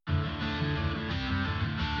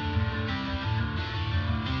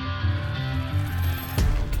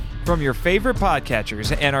From your favorite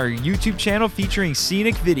podcatchers and our YouTube channel featuring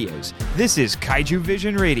scenic videos, this is Kaiju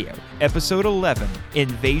Vision Radio, Episode 11,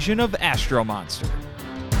 Invasion of Astro Monster.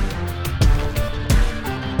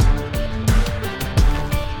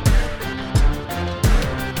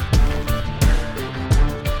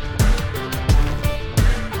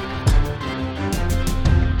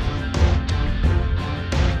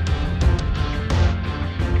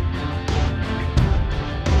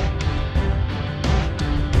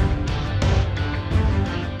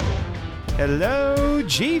 Hello,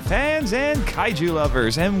 G-fans and kaiju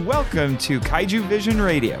lovers, and welcome to Kaiju Vision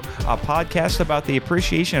Radio, a podcast about the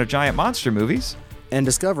appreciation of giant monster movies and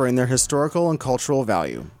discovering their historical and cultural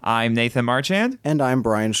value. I'm Nathan Marchand. And I'm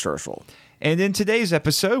Brian Scherschel. And in today's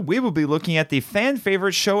episode, we will be looking at the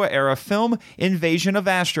fan-favorite Showa-era film Invasion of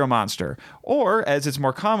Astro Monster, or, as it's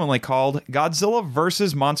more commonly called, Godzilla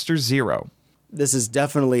vs. Monster Zero. This is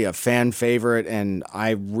definitely a fan favorite, and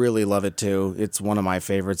I really love it too. It's one of my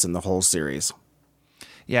favorites in the whole series.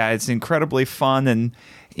 Yeah, it's incredibly fun, and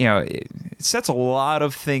it sets a lot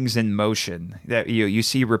of things in motion that you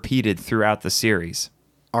see repeated throughout the series.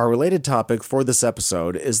 Our related topic for this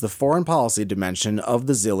episode is the foreign policy dimension of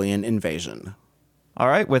the Xilian invasion. All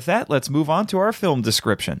right, with that, let's move on to our film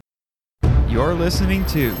description. You're listening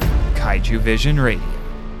to Kaiju Vision Radio.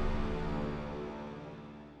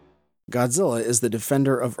 Godzilla is the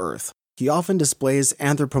defender of Earth. He often displays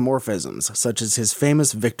anthropomorphisms, such as his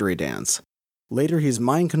famous victory dance. Later, he's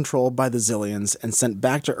mind-controlled by the Xilians and sent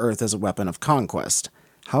back to Earth as a weapon of conquest.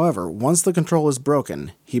 However, once the control is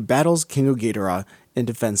broken, he battles King Ghidorah in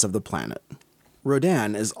defense of the planet.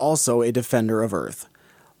 Rodan is also a defender of Earth.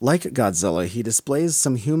 Like Godzilla, he displays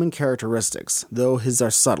some human characteristics, though his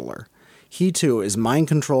are subtler. He too is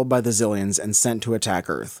mind-controlled by the Xilians and sent to attack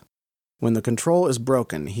Earth. When the control is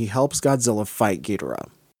broken, he helps Godzilla fight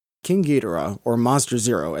Ghidorah. King Ghidorah, or Monster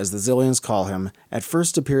Zero as the Xilians call him, at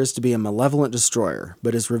first appears to be a malevolent destroyer,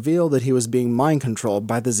 but is revealed that he was being mind-controlled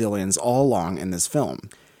by the Xilians all along in this film.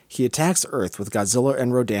 He attacks Earth with Godzilla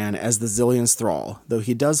and Rodan as the Xilians' thrall, though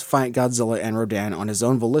he does fight Godzilla and Rodan on his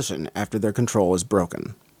own volition after their control is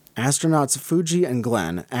broken. Astronauts Fuji and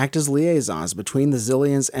Glenn act as liaisons between the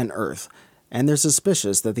Xilians and Earth, and they're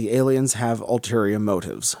suspicious that the aliens have ulterior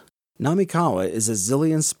motives. Namikawa is a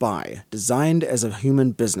Xilian spy, designed as a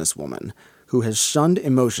human businesswoman, who has shunned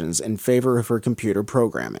emotions in favor of her computer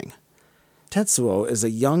programming. Tetsuo is a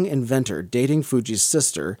young inventor dating Fuji's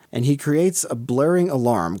sister, and he creates a blaring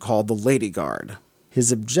alarm called the Lady Guard.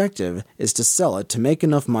 His objective is to sell it to make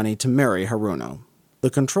enough money to marry Haruno. The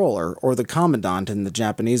controller, or the commandant in the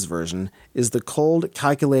Japanese version, is the cold,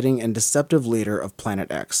 calculating, and deceptive leader of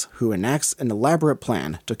Planet X, who enacts an elaborate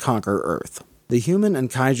plan to conquer Earth. The human and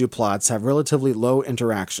kaiju plots have relatively low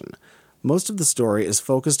interaction. Most of the story is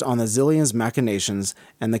focused on the Xilians' machinations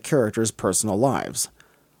and the characters' personal lives.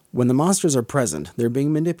 When the monsters are present, they're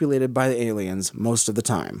being manipulated by the aliens most of the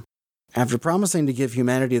time. After promising to give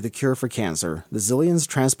humanity the cure for cancer, the Xilians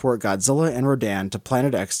transport Godzilla and Rodan to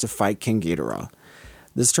Planet X to fight King Ghidorah.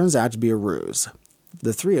 This turns out to be a ruse.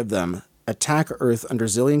 The three of them attack Earth under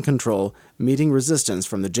Xilian control, meeting resistance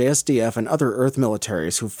from the JSDF and other Earth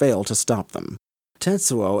militaries who fail to stop them.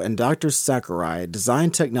 Tetsuo and Dr. Sakurai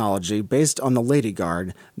design technology based on the Lady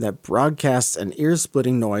Guard that broadcasts an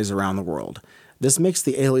ear-splitting noise around the world. This makes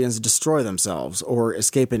the aliens destroy themselves, or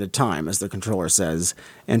escape into time, as the controller says,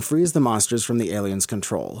 and frees the monsters from the aliens'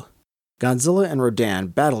 control. Godzilla and Rodan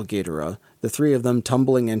battle Ghidorah, the three of them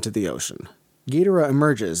tumbling into the ocean. Ghidorah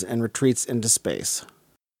emerges and retreats into space.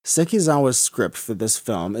 Sekizawa's script for this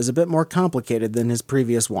film is a bit more complicated than his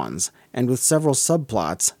previous ones, and with several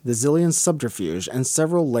subplots, the Xilian subterfuge, and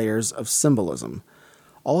several layers of symbolism.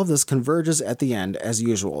 All of this converges at the end as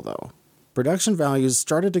usual, though. Production values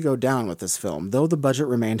started to go down with this film, though the budget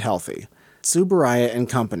remained healthy. Tsuburaya and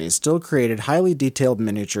company still created highly detailed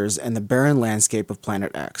miniatures and the barren landscape of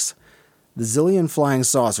Planet X. The Xilian flying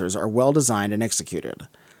saucers are well designed and executed.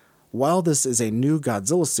 While this is a new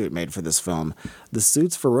Godzilla suit made for this film, the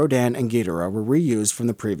suits for Rodan and Ghidorah were reused from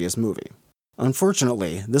the previous movie.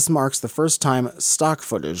 Unfortunately, this marks the first time stock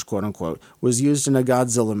footage, quote-unquote, was used in a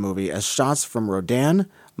Godzilla movie, as shots from Rodan,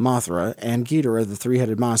 Mothra, and Ghidorah the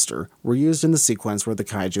three-headed monster were used in the sequence where the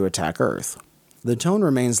kaiju attack Earth. The tone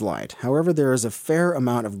remains light, however there is a fair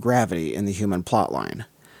amount of gravity in the human plotline.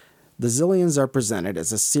 The Xilians are presented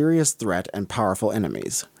as a serious threat and powerful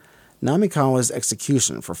enemies. Namikawa's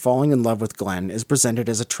execution for falling in love with Glenn is presented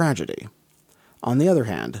as a tragedy. On the other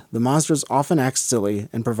hand, the monsters often act silly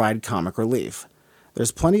and provide comic relief.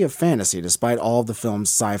 There's plenty of fantasy despite all of the film's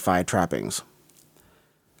sci-fi trappings.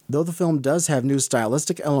 Though the film does have new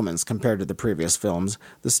stylistic elements compared to the previous films,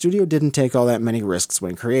 the studio didn't take all that many risks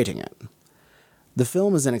when creating it. The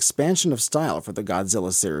film is an expansion of style for the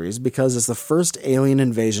Godzilla series because it's the first alien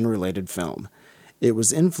invasion-related film. It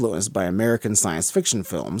was influenced by American science fiction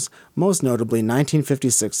films, most notably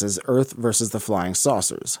 1956's Earth vs. the Flying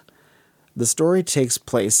Saucers. The story takes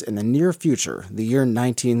place in the near future, the year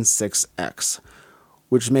 196X,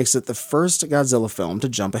 which makes it the first Godzilla film to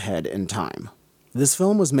jump ahead in time. This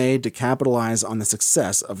film was made to capitalize on the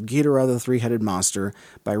success of Ghidorah the Three-Headed Monster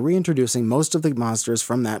by reintroducing most of the monsters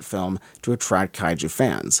from that film to attract kaiju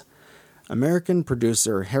fans. American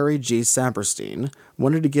producer Harry G. Saperstein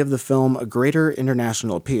wanted to give the film a greater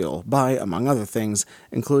international appeal by, among other things,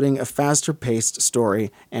 including a faster-paced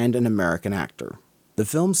story and an American actor. The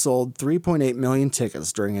film sold 3.8 million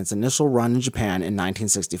tickets during its initial run in Japan in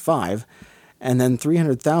 1965, and then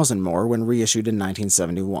 300,000 more when reissued in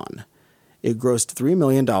 1971. It grossed $3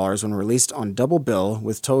 million when released on double bill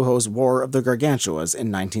with Toho's War of the Gargantuas in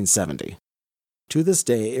 1970. To this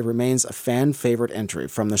day, it remains a fan-favorite entry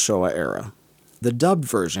from the Showa era. The dubbed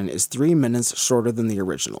version is 3 minutes shorter than the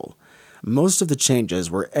original. Most of the changes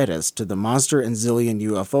were edits to the monster and Zillion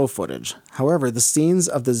UFO footage. However, the scenes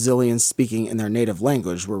of the Zillions speaking in their native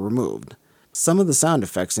language were removed. Some of the sound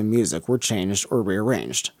effects and music were changed or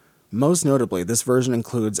rearranged. Most notably, this version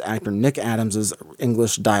includes actor Nick Adams'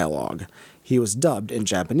 English dialogue. He was dubbed in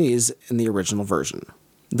Japanese in the original version.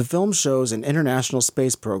 The film shows an international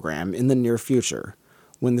space program in the near future.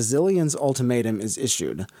 When the Zillions' ultimatum is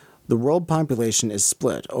issued, the world population is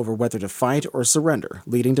split over whether to fight or surrender,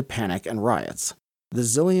 leading to panic and riots. The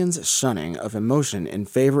Zillions' shunning of emotion in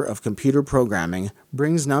favor of computer programming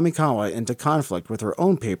brings Namikawa into conflict with her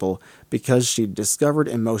own people because she discovered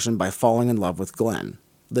emotion by falling in love with Glenn.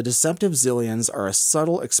 The deceptive Zillions are a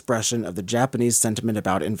subtle expression of the Japanese sentiment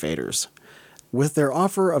about invaders. With their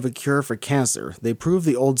offer of a cure for cancer, they prove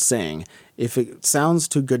the old saying, if it sounds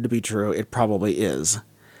too good to be true, it probably is.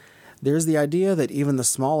 There's the idea that even the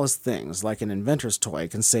smallest things, like an inventor's toy,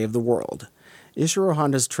 can save the world. Ishiro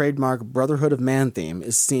Honda's trademark Brotherhood of Man theme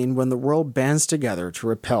is seen when the world bands together to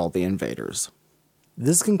repel the invaders.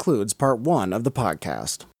 This concludes part 1 of the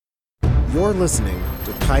podcast. You're listening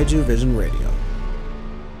to Kaiju Vision Radio.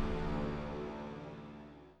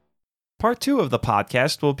 Part 2 of the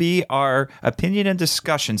podcast will be our opinion and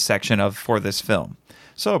discussion section for this film.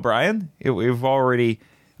 So, Brian, we've already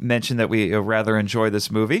mentioned that we rather enjoy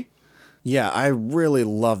this movie. Yeah, I really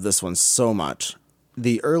love this one so much.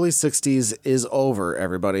 The early 60s is over,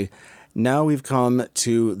 everybody. Now we've come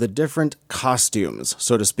to the different costumes,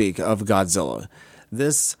 so to speak, of Godzilla.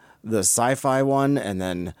 This, the sci-fi one, and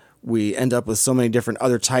then we end up with so many different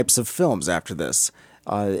other types of films after this.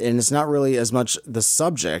 And it's not really as much the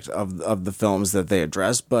subject of the films that they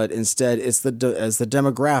address, but instead it's the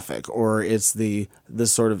demographic, or it's the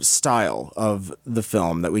sort of style of the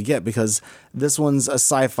film that we get, because this one's a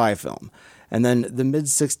sci-fi film. And then the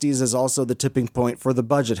mid-60s is also the tipping point for the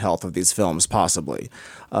budget health of these films, possibly.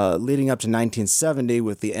 Leading up to 1970,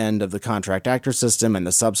 with the end of the contract actor system and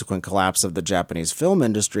the subsequent collapse of the Japanese film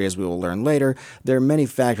industry, as we will learn later, there are many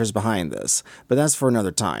factors behind this, but that's for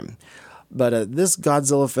another time. But this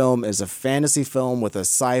Godzilla film is a fantasy film with a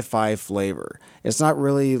sci-fi flavor. It's not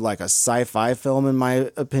really like a sci-fi film, in my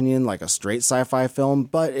opinion, like a straight sci-fi film,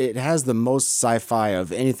 but it has the most sci-fi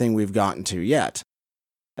of anything we've gotten to yet.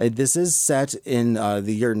 This is set in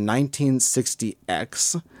the year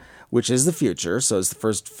 1960X, which is the future, so it's the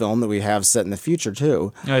first film that we have set in the future,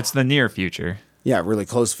 too. No, it's the near future. Yeah, really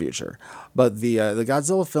close future. But the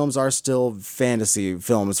Godzilla films are still fantasy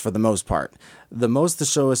films for the most part. The most the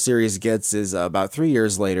Showa series gets is about 3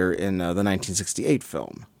 years later in the 1968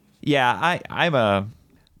 film. Yeah, I'm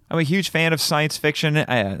a huge fan of science fiction,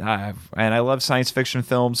 and I love science fiction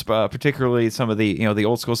films, particularly some of the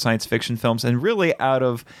old school science fiction films. And really, out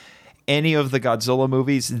of any of the Godzilla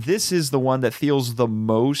movies, this is the one that feels the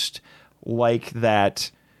most like that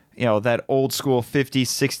old school 50s,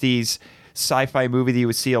 60s sci-fi movie that you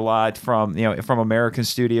would see a lot from American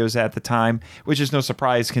studios at the time, which is no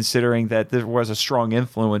surprise considering that there was a strong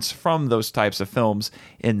influence from those types of films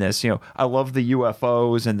in this. I love the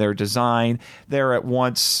UFOs and their design. They're at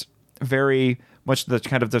once very much the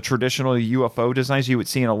kind of the traditional UFO designs you would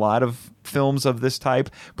see in a lot of films of this type,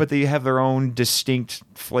 but they have their own distinct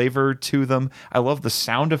flavor to them. I love the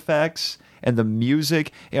sound effects and the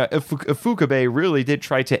music. Ifukube really did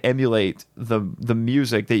try to emulate the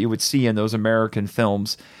music that you would see in those American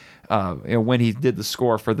films when he did the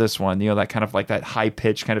score for this one. That kind of like that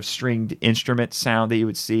high-pitched kind of stringed instrument sound that you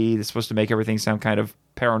would see. It's supposed to make everything sound kind of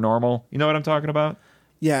paranormal. You know what I'm talking about?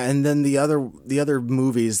 Yeah, and then the other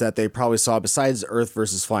movies that they probably saw besides Earth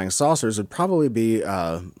versus Flying Saucers would probably be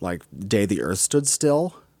like Day the Earth Stood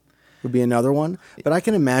Still would be another one. But I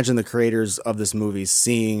can imagine the creators of this movie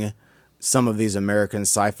seeing some of these American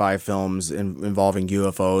sci-fi films involving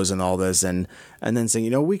UFOs and all this, and then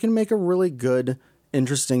saying, we can make a really good,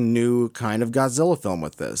 interesting new kind of Godzilla film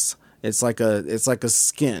with this. It's like a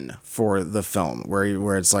skin for the film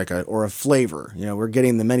where it's like a flavor. We're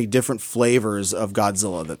getting the many different flavors of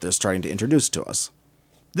Godzilla that they're starting to introduce to us.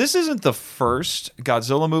 This isn't the first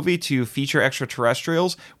Godzilla movie to feature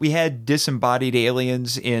extraterrestrials. We had disembodied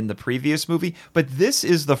aliens in the previous movie, but this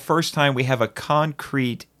is the first time we have a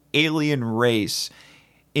concrete alien race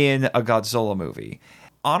in a Godzilla movie.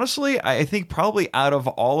 Honestly, I think probably out of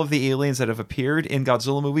all of the aliens that have appeared in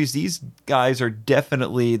Godzilla movies, these guys are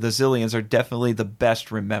definitely, the Zillions are definitely the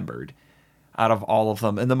best remembered out of all of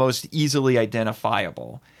them and the most easily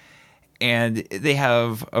identifiable. And they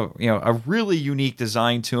have a really unique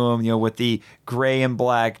design to them, with the gray and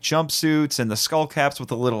black jumpsuits and the skull caps with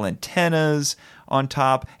the little antennas on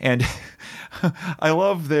top. And I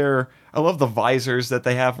love the visors that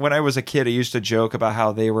they have. When I was a kid, I used to joke about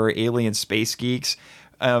how they were alien space geeks.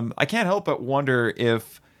 I can't help but wonder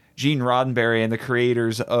if Gene Roddenberry and the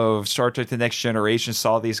creators of Star Trek The Next Generation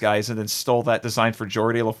saw these guys and then stole that design for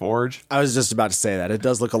Geordi LaForge. I was just about to say that. It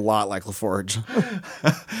does look a lot like LaForge.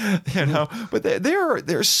 But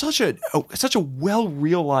they're such a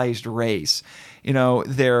well-realized race.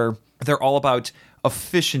 They're all about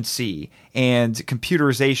efficiency and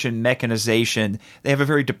computerization, mechanization. They have a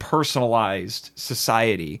very depersonalized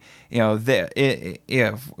society. For the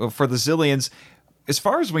Zillions, as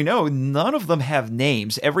far as we know, none of them have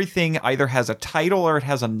names. Everything either has a title or it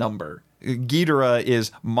has a number. Ghidorah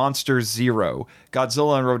is Monster Zero.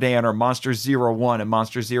 Godzilla and Rodan are Monster 01 and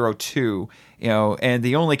Monster 02. And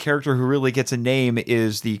the only character who really gets a name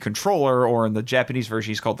is the controller, or in the Japanese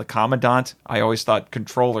version, he's called the Commandant. I always thought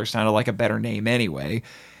controller sounded like a better name anyway.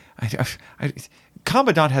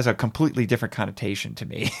 Commandant has a completely different connotation to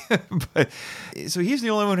me. So he's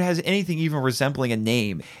the only one who has anything even resembling a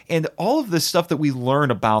name. And all of this stuff that we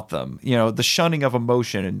learn about them, the shunning of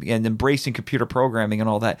emotion and embracing computer programming and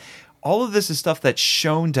all that, all of this is stuff that's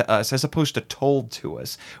shown to us as opposed to told to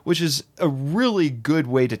us, which is a really good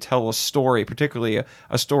way to tell a story, particularly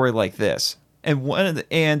a story like this.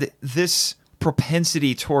 And this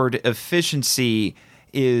propensity toward efficiency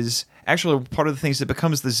is actually part of the things that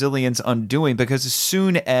becomes the Zillions' undoing, because as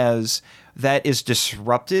soon as that is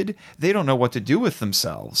disrupted, they don't know what to do with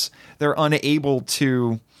themselves. They're unable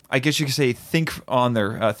to, I guess you could say, think on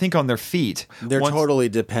their feet. They're totally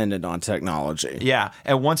dependent on technology. Yeah,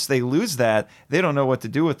 and once they lose that, they don't know what to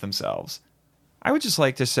do with themselves. I would just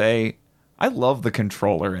like to say, I love the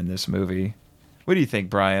controller in this movie. What do you think,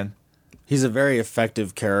 Brian? He's a very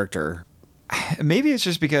effective character. Maybe it's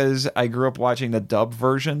just because I grew up watching the dub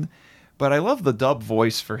version, but I love the dub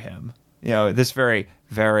voice for him. This very,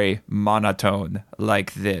 very monotone,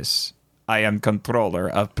 like this. I am controller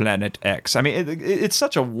of Planet X. I mean, it's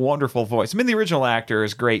such a wonderful voice. I mean, the original actor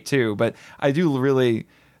is great too, but I do really,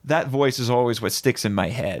 that voice is always what sticks in my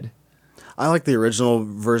head. I like the original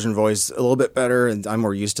version voice a little bit better, and I'm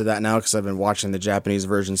more used to that now because I've been watching the Japanese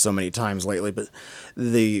version so many times lately. But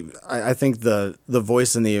I think the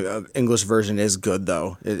voice in the English version is good,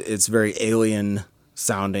 though. It's very alien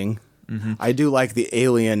sounding. Mm-hmm. I do like the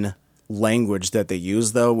alien language that they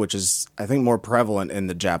use, though, which is, I think, more prevalent in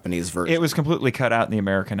the Japanese version. It was completely cut out in the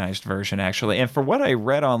Americanized version, actually. And for what I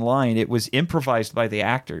read online, it was improvised by the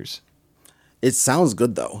actors. It sounds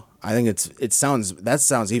good, though. I think that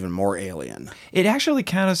sounds even more alien. It actually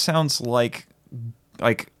kind of sounds like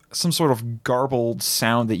some sort of garbled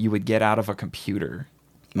sound that you would get out of a computer,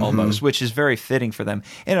 almost, mm-hmm. which is very fitting for them.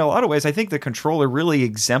 In a lot of ways, I think the controller really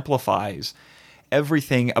exemplifies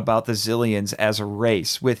everything about the Zillions as a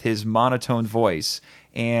race, with his monotone voice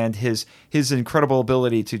and his incredible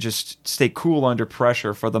ability to just stay cool under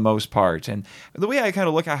pressure for the most part. And the way I kind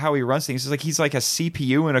of look at how he runs things is like he's like a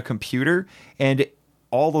CPU in a computer, and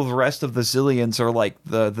all of the rest of the Zillions are like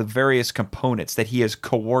the various components that he has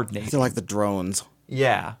coordinated. They're like the drones.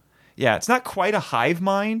 Yeah. Yeah, it's not quite a hive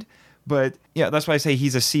mind, but yeah, that's why I say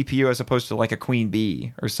he's a CPU as opposed to like a queen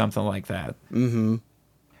bee or something like that. Mm-hmm.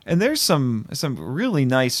 And there's some really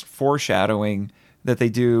nice foreshadowing that they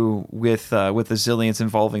do with the Zillions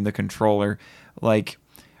involving the controller, like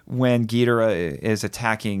when Ghidorah is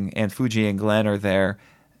attacking and Fuji and Glenn are there,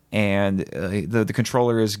 and the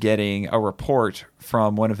controller is getting a report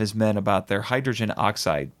from one of his men about their hydrogen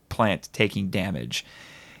oxide plant taking damage,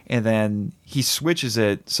 and then he switches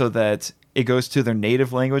it so that it goes to their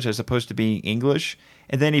native language as opposed to being English,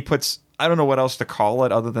 and then he puts I don't know what else to call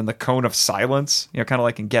it other than the cone of silence, kind of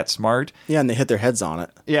like in Get Smart. Yeah, and they hit their heads on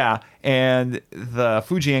it. Yeah, and the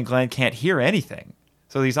Fuji and Glenn can't hear anything.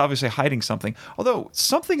 So he's obviously hiding something. Although,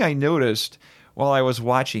 something I noticed while I was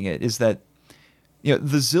watching it is that the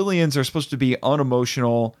Zillions are supposed to be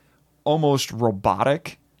unemotional, almost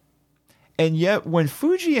robotic. And yet, when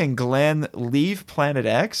Fuji and Glenn leave Planet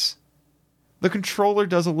X, the controller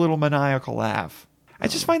does a little maniacal laugh. I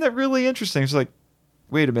just find that really interesting. It's like,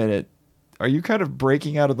 wait a minute. Are you kind of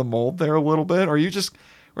breaking out of the mold there a little bit? Or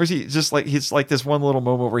is he just like, it's like this one little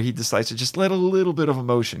moment where he decides to just let a little bit of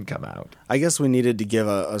emotion come out? I guess we needed to give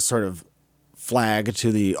a sort of flag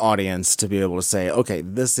to the audience to be able to say, okay,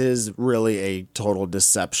 this is really a total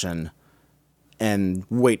deception, and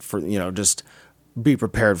wait for, just be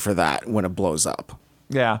prepared for that when it blows up.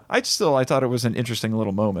 Yeah, I thought it was an interesting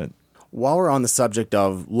little moment. While we're on the subject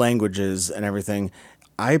of languages and everything,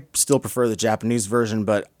 I still prefer the Japanese version,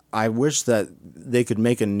 but I wish that they could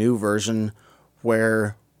make a new version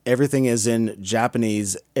where everything is in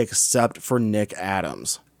Japanese except for Nick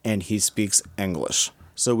Adams, and he speaks English.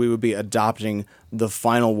 So we would be adopting the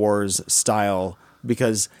Final Wars style,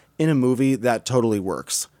 because in a movie that totally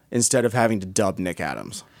works, instead of having to dub Nick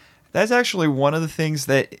Adams. That's actually one of the things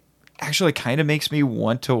that actually kind of makes me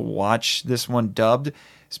want to watch this one dubbed,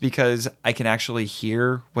 is because I can actually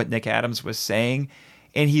hear what Nick Adams was saying,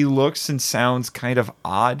 and he looks and sounds kind of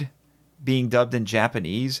odd being dubbed in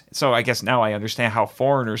Japanese. So I guess now I understand how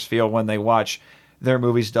foreigners feel when they watch their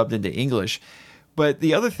movies dubbed into English. But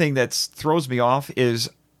the other thing that throws me off is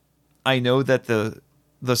I know that the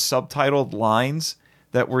subtitled lines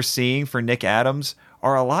that we're seeing for Nick Adams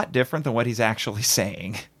are a lot different than what he's actually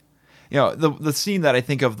saying. The scene that I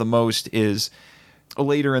think of the most is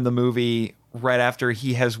later in the movie, right after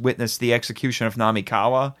he has witnessed the execution of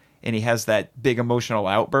Namikawa, and he has that big emotional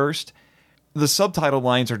outburst. The subtitle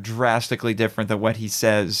lines are drastically different than what he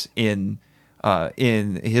says in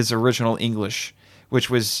his original English, which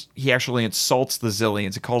was he actually insults the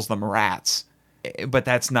Zillions. He calls them rats, but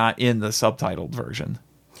that's not in the subtitled version.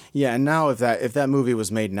 Yeah, and now if that movie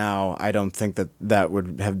was made now, I don't think that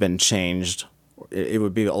would have been changed. It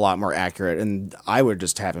would be a lot more accurate, and I would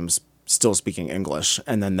just have him still speaking English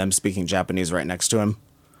and then them speaking Japanese right next to him.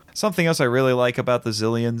 Something else I really like about the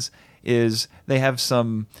Zillions is they have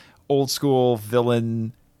some old school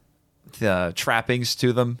villain trappings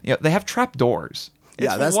to them. They have trap doors.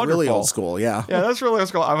 Yeah, that's really old school. Yeah, that's really old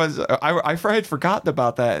school. I had forgotten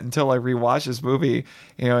about that until I rewatched this movie.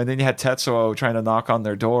 And then you had Tetsuo trying to knock on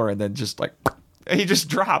their door, and then just like he just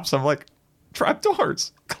drops. I'm like, trap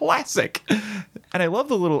doors, classic. And I love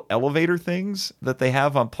the little elevator things that they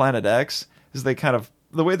have on Planet X. Is they kind of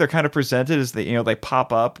the way they're kind of presented is they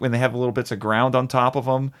pop up when they have little bits of ground on top of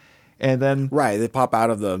them. And then they pop out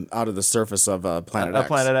of the surface of Planet X.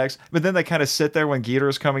 Planet X, but then they kind of sit there when Geeter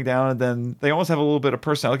is coming down, and then they almost have a little bit of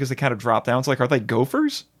personality because they kind of drop down. It's like, are they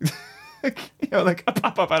gophers? Like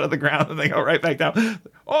pop up out of the ground and they go right back down.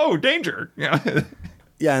 Oh, danger!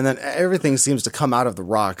 Yeah, and then everything seems to come out of the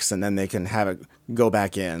rocks, and then they can have it go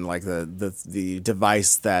back in, like the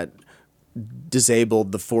device that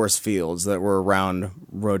disabled the force fields that were around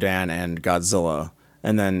Rodan and Godzilla,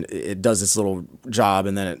 and then it does its little job,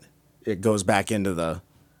 and then it goes back into the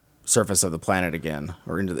surface of the planet again,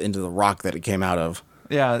 or into the rock that it came out of.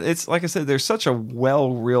 Yeah, it's like I said, there's such a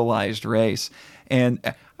well-realized race. And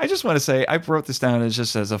I just want to say, I wrote this down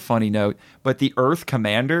just as a funny note, but the Earth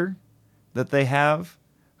Commander that they have,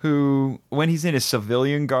 who, when he's in his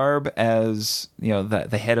civilian garb as,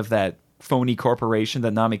 the head of that phony corporation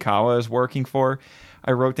that Namikawa is working for,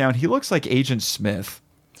 I wrote down, he looks like Agent Smith.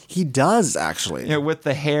 He does, actually. With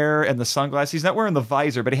the hair and the sunglasses. He's not wearing the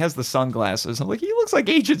visor, but he has the sunglasses. I'm like, he looks like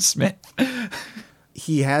Agent Smith.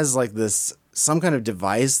 He has like some kind of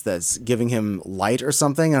device that's giving him light or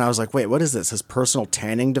something. And I was like, wait, what is this? His personal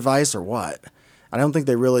tanning device or what? I don't think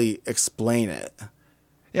they really explain it.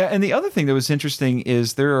 Yeah, and the other thing that was interesting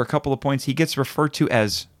is there are a couple of points he gets referred to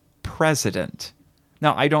as president.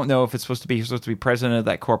 Now, I don't know if he's supposed to be president of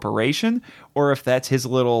that corporation or if that's his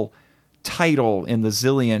little title in the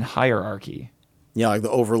Zillion hierarchy. Yeah, like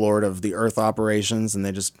the overlord of the Earth operations, and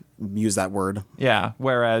they just use that word. Yeah,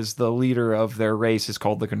 whereas the leader of their race is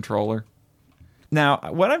called the controller. Now,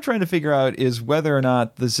 what I'm trying to figure out is whether or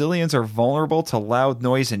not the Zillions are vulnerable to loud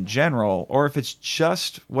noise in general, or if it's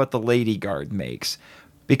just what the Lady Guard makes.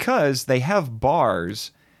 Because they have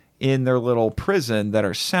bars in their little prison that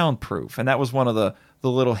are soundproof, and that was one of the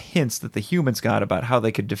little hints that the humans got about how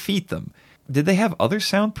they could defeat them. Did they have other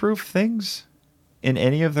soundproof things in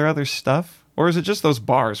any of their other stuff? Or is it just those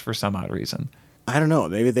bars for some odd reason? I don't know.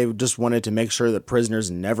 Maybe they just wanted to make sure that prisoners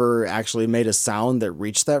never actually made a sound that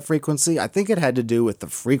reached that frequency. I think it had to do with the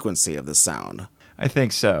frequency of the sound. I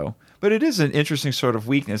think so. But it is an interesting sort of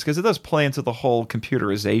weakness because it does play into the whole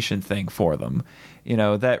computerization thing for them.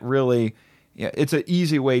 That really, it's an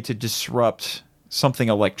easy way to disrupt something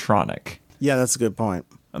electronic. Yeah, that's a good point.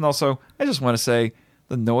 And also, I just want to say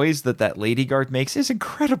the noise that lady guard makes is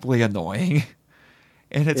incredibly annoying.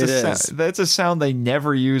 And it's that's a sound they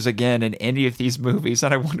never use again in any of these movies,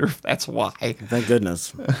 and I wonder if that's why. Thank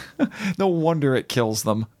goodness. No wonder it kills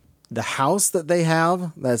them. The house that they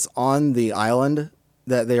have that's on the island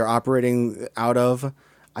that they are operating out of,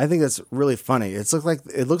 I think that's really funny.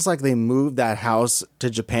 It looks like they moved that house to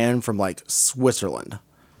Japan from like Switzerland.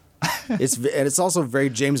 It's also very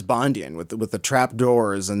James Bondian with the trap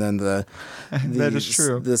doors and then that is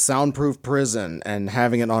true. The soundproof prison and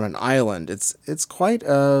having it on an island. It's quite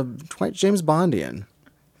James Bondian.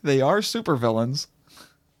 They are supervillains.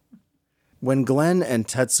 When Glenn and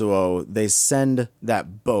Tetsuo, they send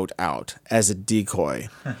that boat out as a decoy,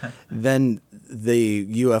 then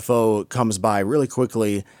the UFO comes by really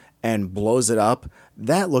quickly and blows it up.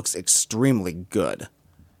 That looks extremely good.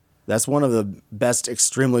 That's one of the best,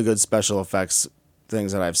 extremely good special effects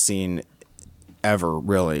things that I've seen ever,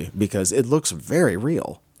 really, because it looks very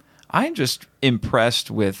real. I'm just impressed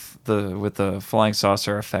with the flying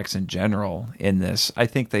saucer effects in general in this. I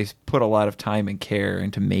think they put a lot of time and care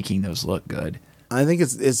into making those look good. I think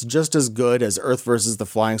it's just as good as Earth versus the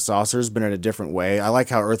Flying Saucers, but in a different way. I like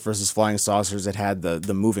how Earth versus Flying Saucers, it had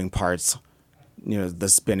the moving parts, the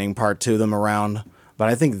spinning part to them around. But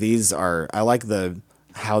I think I like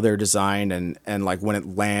how they're designed and like when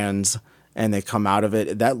it lands and they come out of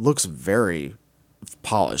it, that looks very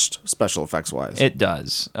polished special effects wise. It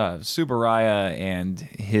does. Tsuburaya and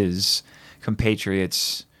his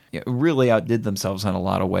compatriots really outdid themselves in a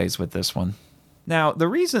lot of ways with this one. Now, the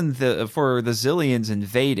reason for the Xiliens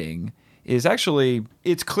invading is actually,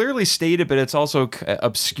 it's clearly stated, but it's also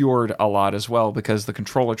obscured a lot as well because the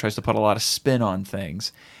controller tries to put a lot of spin on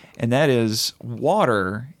things. And that is,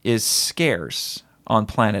 water is scarce on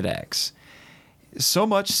Planet X. So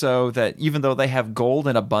much so that even though they have gold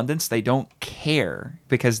in abundance, they don't care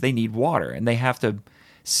because they need water and they have to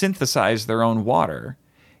synthesize their own water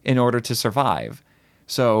in order to survive.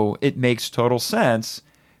 So it makes total sense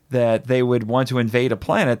that they would want to invade a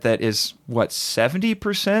planet that is,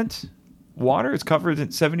 70% water? It's covered,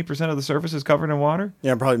 70% of the surface is covered in water?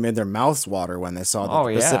 Yeah, probably made their mouths water when they saw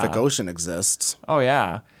the Pacific Ocean exists. Oh,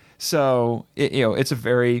 yeah. So, it's a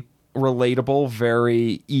very relatable,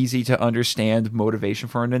 very easy to understand motivation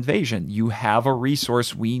for an invasion. You have a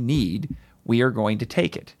resource we need. We are going to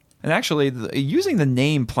take it. And actually, using the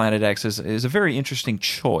name Planet X is a very interesting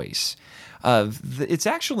choice. It's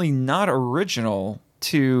actually not original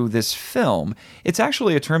to this film. It's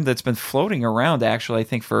actually a term that's been floating around, actually, I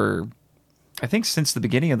think since the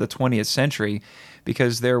beginning of the 20th century,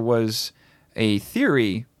 because there was a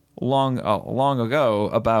theory long ago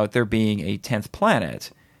about there being a 10th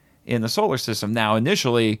planet in the solar system. Now,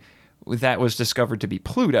 initially, that was discovered to be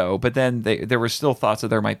Pluto, but then there were still thoughts that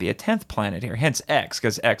there might be a 10th planet here, hence X,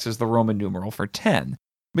 because X is the Roman numeral for 10.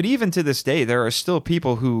 But even to this day, there are still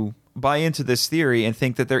people who buy into this theory and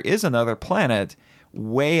think that there is another planet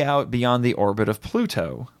way out beyond the orbit of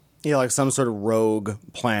Pluto. Yeah, like some sort of rogue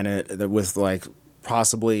planet that with like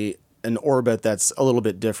possibly an orbit that's a little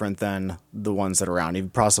bit different than the ones that are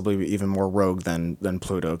around, possibly even more rogue than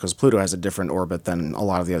Pluto, because Pluto has a different orbit than a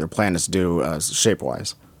lot of the other planets do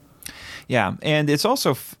shape-wise. Yeah, and it's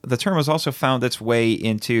also the term has also found its way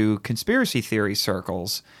into conspiracy theory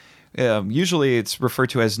circles. Usually it's referred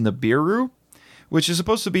to as Nibiru, which is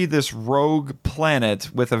supposed to be this rogue planet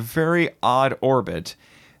with a very odd orbit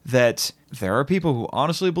that there are people who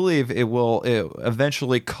honestly believe it will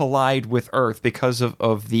eventually collide with Earth because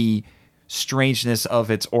of the strangeness of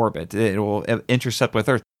its orbit. It will intercept with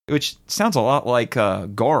Earth, which sounds a lot like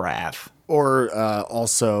Gorath. Or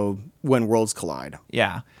also When Worlds Collide.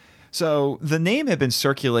 Yeah. So the name had been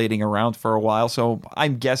circulating around for a while, so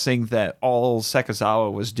I'm guessing that all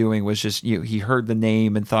Sekizawa was doing was just, he heard the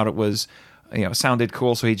name and thought it was, sounded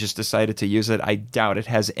cool, so he just decided to use it. I doubt it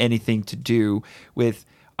has anything to do with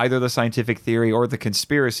either the scientific theory or the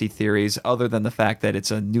conspiracy theories, other than the fact that it's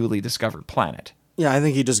a newly discovered planet. Yeah, I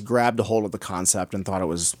think he just grabbed a hold of the concept and thought it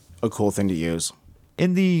was a cool thing to use.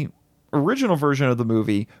 In the original version of the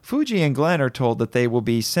movie, Fuji and Glenn are told that they will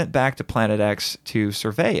be sent back to Planet X to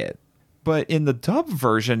survey it. But in the dub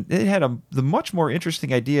version, it had the much more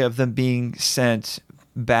interesting idea of them being sent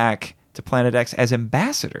back to Planet X as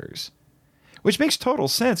ambassadors, which makes total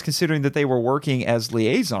sense considering that they were working as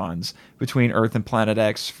liaisons between Earth and Planet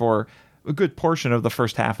X for a good portion of the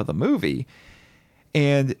first half of the movie.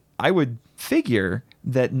 And I would figure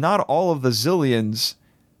that not all of the Xiliens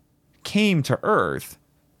came to Earth,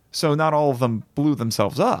 so not all of them blew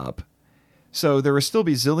themselves up. So there will still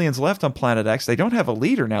be Xiliens left on Planet X. They don't have a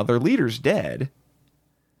leader now. Their leader's dead,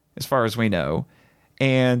 as far as we know.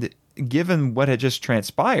 And given what had just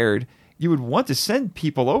transpired, you would want to send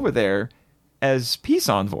people over there as peace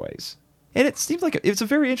envoys. And it seemed like it's a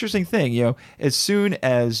very interesting thing. You know, as soon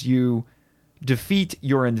as you defeat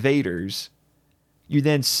your invaders, you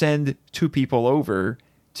then send 2 people over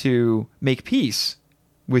to make peace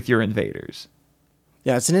with your invaders.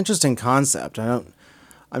 Yeah, it's an interesting concept. I'm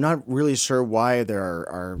not really sure why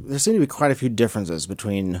there seem to be quite a few differences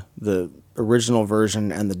between the original version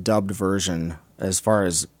and the dubbed version as far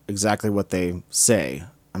as exactly what they say.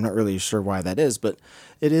 I'm not really sure why that is, but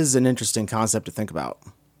it is an interesting concept to think about.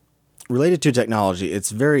 Related to technology,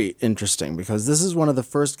 it's very interesting because this is one of the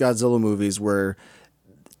first Godzilla movies where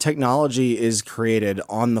technology is created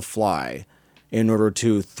on the fly in order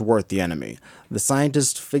to thwart the enemy. The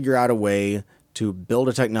scientists figure out a way to build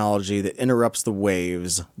a technology that interrupts the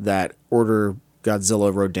waves that order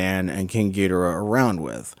Godzilla, Rodan, and King Ghidorah around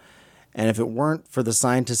with. And if it weren't for the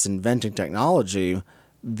scientists inventing technology,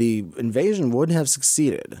 the invasion wouldn't have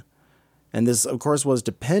succeeded. And this, of course, was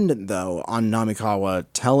dependent, though, on Namikawa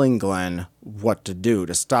telling Glenn what to do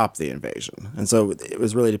to stop the invasion. And so it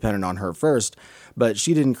was really dependent on her first, but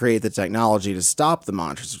she didn't create the technology to stop the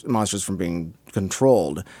monsters from being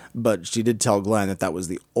controlled, but she did tell Glenn that that was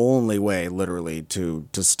the only way, literally, to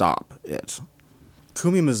stop it.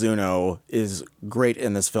 Kumi Mizuno is great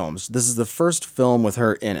in this film. This is the first film with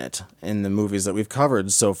her in it in the movies that we've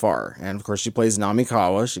covered so far. And of course, she plays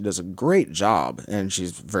Namikawa. She does a great job, and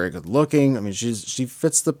she's very good looking. I mean, she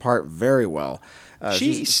fits the part very well.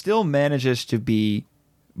 She still manages to be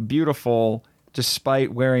beautiful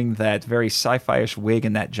despite wearing that very sci-fi-ish wig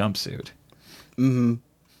and that jumpsuit. Mm-hmm.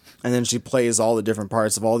 And then she plays all the different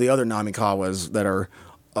parts of all the other Namikawas that are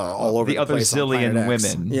all over the other place zillion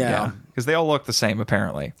women. Yeah. Because they all look the same,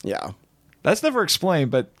 apparently. Yeah. That's never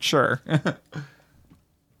explained, but sure.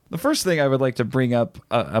 The first thing I would like to bring up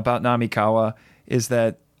about Namikawa is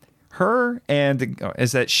that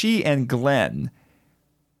she and Glenn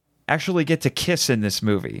actually get to kiss in this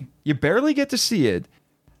movie. You barely get to see it.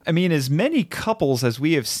 I mean, as many couples as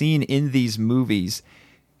we have seen in these movies,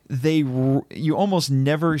 you almost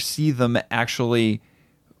never see them actually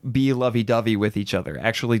be lovey-dovey with each other,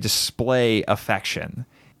 actually display affection.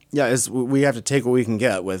 Yeah, we have to take what we can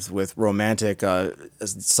get with romantic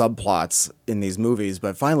subplots in these movies,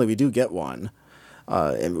 but finally we do get one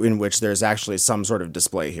in which there's actually some sort of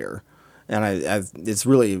display here. And it's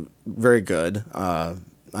really very good.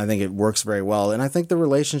 I think it works very well, and I think the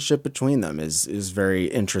relationship between them is very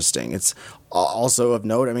interesting. It's also of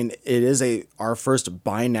note, I mean, it is our first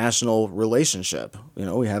binational relationship. You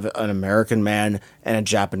know, we have an American man and a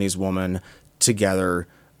Japanese woman together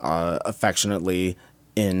affectionately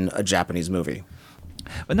in a Japanese movie.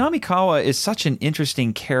 But Namikawa is such an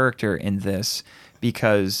interesting character in this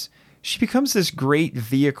because she becomes this great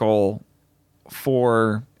vehicle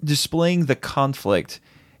for displaying the conflict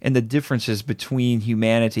and the differences between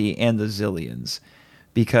humanity and the Xiliens.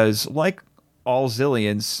 Because like all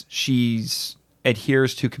Xiliens, she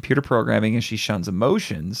adheres to computer programming and she shuns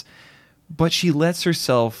emotions, but she lets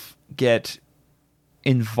herself get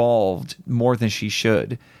involved more than she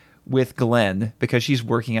should with Glenn because she's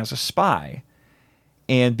working as a spy.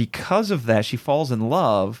 And because of that, she falls in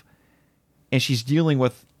love and she's dealing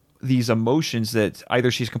with these emotions that either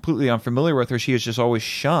she's completely unfamiliar with or she has just always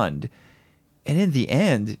shunned. And in the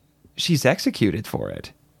end, she's executed for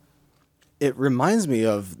it. It reminds me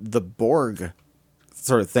of the Borg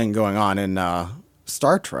sort of thing going on in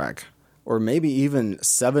Star Trek, or maybe even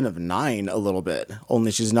Seven of Nine a little bit,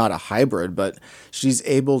 only she's not a hybrid, but she's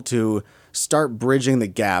able to start bridging the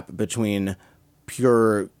gap between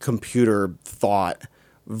pure computer thought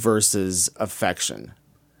versus affection.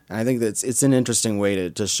 And I think that it's an interesting way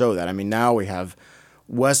to show that. I mean, now we have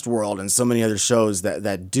Westworld and so many other shows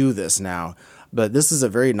that do this now, but this is a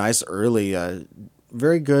very nice early,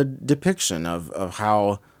 very good depiction of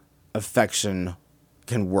how affection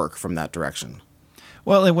can work from that direction.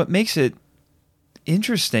 Well, and what makes it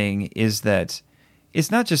interesting is that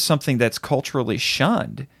it's not just something that's culturally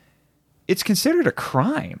shunned. It's considered a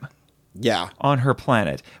crime. Yeah. On her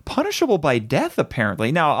planet. Punishable by death,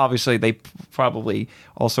 apparently. Now, obviously, they probably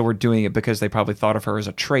also were doing it because they probably thought of her as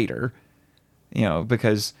a traitor,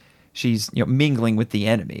 because she's, mingling with the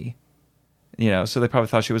enemy. So they probably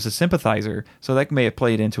thought she was a sympathizer. So that may have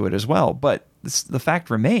played into it as well. But the fact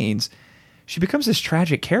remains, she becomes this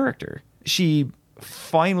tragic character. She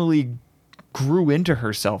finally grew into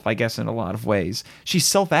herself, I guess, in a lot of ways. She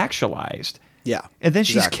self-actualized. Yeah. And then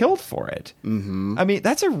she's exactly. killed for it. Mm-hmm. I mean,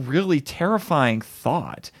 that's a really terrifying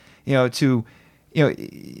thought, you're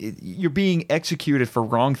being executed for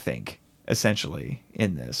wrongthink, essentially,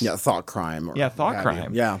 in this. Yeah, thought crime. Thought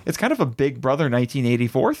crime. Yeah. It's kind of a Big Brother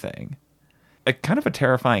 1984 thing. Kind of a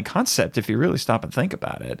terrifying concept if you really stop and think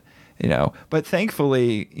about it, But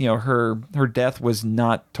thankfully, her death was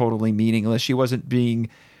not totally meaningless. She wasn't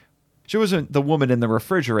the woman in the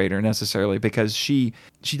refrigerator necessarily, because she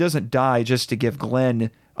doesn't die just to give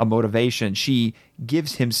Glenn a motivation. She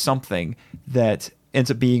gives him something that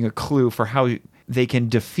ends up being a clue for how they can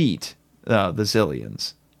defeat the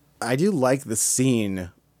Zillions. I do like the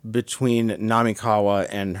scene between Namikawa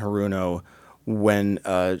and Haruno when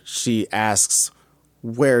she asks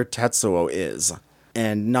where Tetsuo is.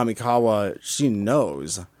 And Namikawa, she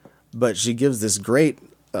knows, but she gives this great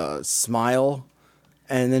smile.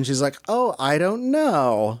 And then she's like, oh, I don't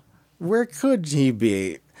know. Where could he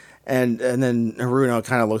be? And then Haruno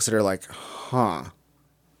kind of looks at her like, huh.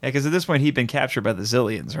 Yeah, because at this point, he'd been captured by the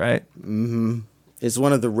Zillions, right? Mm-hmm. It's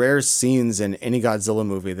one of the rare scenes in any Godzilla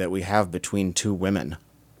movie that we have between two women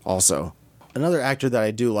also. Another actor that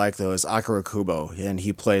I do like, though, is Akira Kubo, and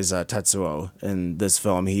he plays Tetsuo in this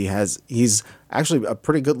film. He's actually a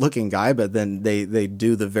pretty good-looking guy, but then they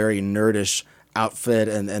do the very nerdish outfit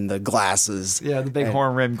and the glasses. Yeah, the big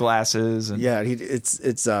horn-rimmed glasses. And... Yeah,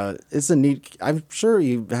 it's a neat... I'm sure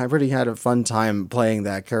you already had a fun time playing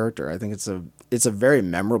that character. I think it's a very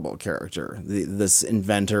memorable character. This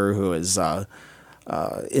inventor who is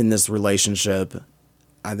in this relationship.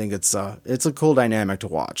 I think it's a cool dynamic to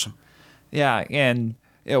watch. Yeah, and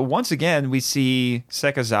once again, we see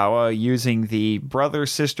Sekizawa using the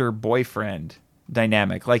brother-sister-boyfriend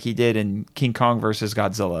dynamic like he did in King Kong vs.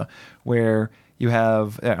 Godzilla, where you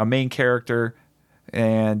have a main character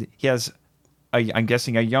and he has, I'm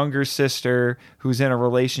guessing, a younger sister who's in a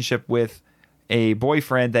relationship with a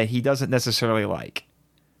boyfriend that he doesn't necessarily like.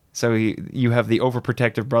 So you have the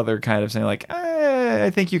overprotective brother kind of saying like, I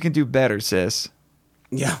think you can do better, sis.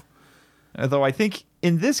 Yeah. Although I think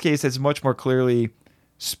in this case, it's much more clearly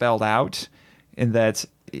spelled out in that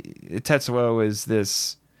Tetsuo is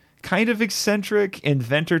this kind of eccentric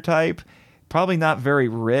inventor type, probably not very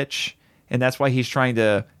rich, and that's why he's trying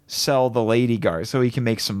to sell the lady guard so he can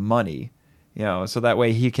make some money, so that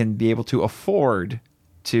way he can be able to afford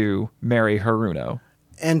to marry Haruno.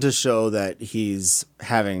 And to show that he's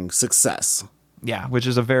having success. Yeah, which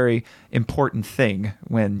is a very important thing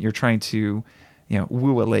when you're trying to,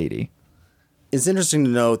 woo a lady. It's interesting to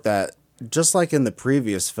note that, just like in the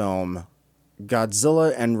previous film,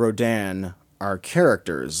 Godzilla and Rodan are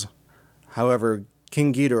characters. However,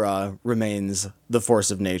 King Ghidorah remains the force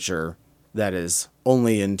of nature that is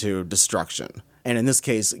only into destruction. And in this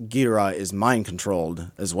case, Ghidorah is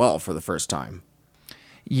mind-controlled as well for the first time.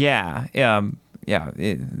 Yeah.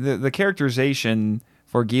 The characterization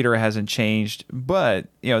for Ghidorah hasn't changed, but,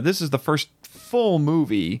 this is the first full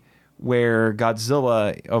movie where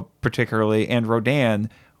Godzilla, particularly, and Rodan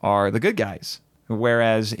are the good guys.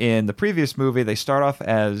 Whereas in the previous movie, they start off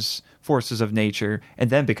as forces of nature and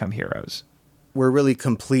then become heroes. We're really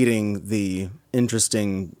completing the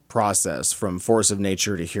interesting process from force of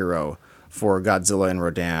nature to hero for Godzilla and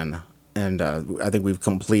Rodan. And I think we've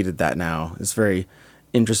completed that now. It's very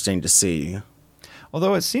interesting to see.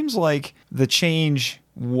 Although it seems like the change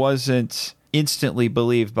wasn't instantly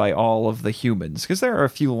believed by all of the humans, because there are a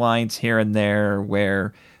few lines here and there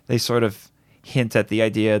where they sort of hint at the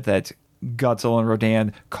idea that Godzilla and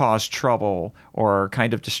Rodan cause trouble or are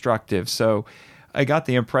kind of destructive. So I got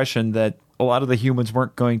the impression that a lot of the humans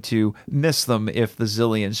weren't going to miss them if the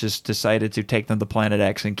Zillions just decided to take them to Planet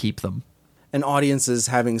X and keep them. And audiences,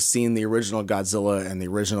 having seen the original Godzilla and the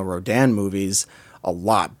original Rodan movies a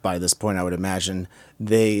lot by this point, I would imagine,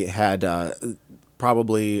 they had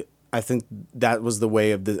probably... I think that was the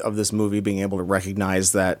way of this movie being able to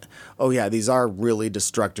recognize that, oh yeah, these are really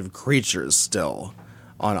destructive creatures still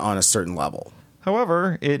on a certain level.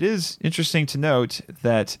 However, it is interesting to note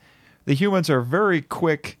that the humans are very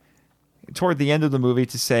quick toward the end of the movie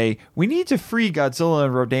to say, we need to free Godzilla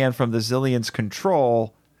and Rodan from the Zillions'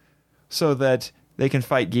 control so that they can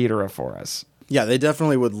fight Ghidorah for us. Yeah, they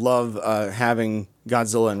definitely would love having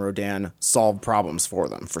Godzilla and Rodan solve problems for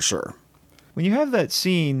them, for sure. When you have that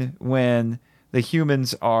scene when the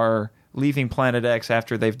humans are leaving Planet X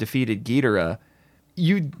after they've defeated Ghidorah,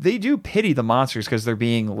 they do pity the monsters because they're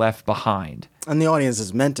being left behind. And the audience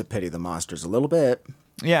is meant to pity the monsters a little bit.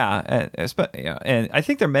 Yeah, and I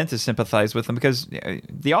think they're meant to sympathize with them because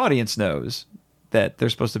the audience knows that they're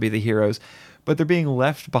supposed to be the heroes, but they're being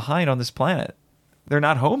left behind on this planet. They're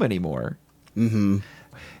not home anymore. Mm-hmm.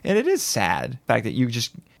 And it is sad, the fact that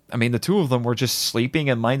the two of them were just sleeping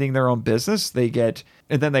and minding their own business. And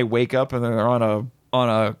then they wake up and they're on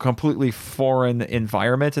a completely foreign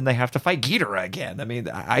environment and they have to fight Ghidorah again. I mean,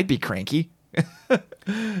 I'd be cranky,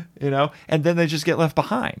 and then they just get left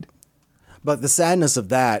behind. But the sadness of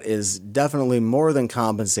that is definitely more than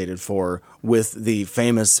compensated for with the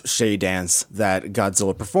famous Shay dance that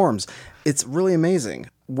Godzilla performs. It's really amazing.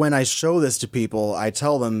 When I show this to people, I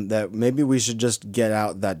tell them that maybe we should just get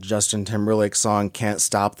out that Justin Timberlake song, Can't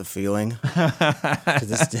Stop the Feeling.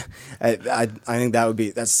 I think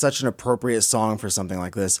that's such an appropriate song for something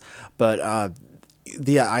like this. But I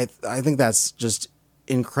think that's just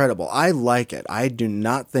incredible. I like it. I do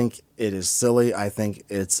not think it is silly. I think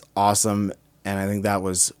it's awesome. And I think that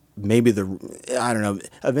was maybe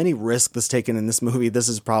of any risk that's taken in this movie,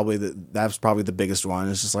 that's probably the biggest one.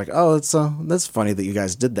 It's just like, oh, that's funny that you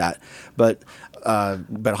guys did that. But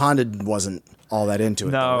Honda wasn't all that into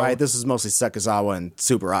it, though, right? This is mostly Sekizawa and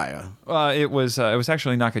Tsuburaya. It was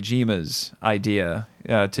actually Nakajima's idea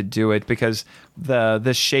to do it, because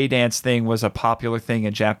the Shay dance thing was a popular thing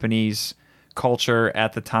in Japanese culture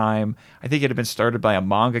at the time. I think it had been started by a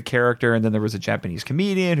manga character, and then there was a Japanese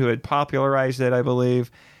comedian who had popularized it, I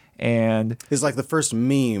believe. And it's like the first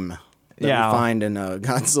meme that you find in a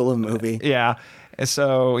Godzilla movie. Yeah. And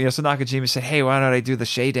so Nakajima said, hey, why don't I do the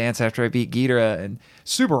Shay dance after I beat Ghidorah? And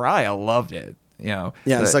Tsuburaya loved it. Yeah,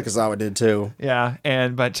 and Sekizawa did too. Yeah,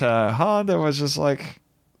 but Honda was just like,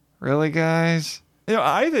 really, guys?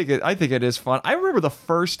 I think it is fun. I remember the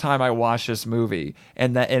first time I watched this movie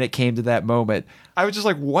and it came to that moment. I was just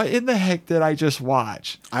like, what in the heck did I just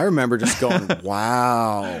watch? I remember just going,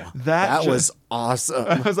 wow, that was awesome.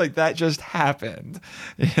 I was like, that just happened.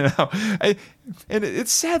 And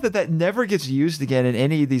it's sad that never gets used again in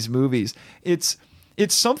any of these movies. It's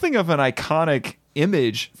something of an iconic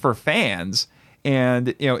image for fans.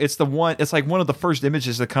 And, it's like one of the first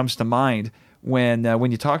images that comes to mind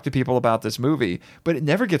when you talk to people about this movie, but it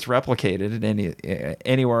never gets replicated in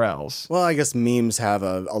anywhere else. Well, I guess memes have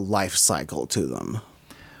a life cycle to them.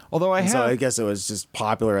 Although so I guess it was just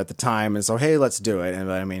popular at the time, and so hey, let's do it.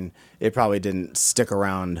 And I mean, it probably didn't stick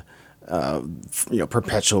around,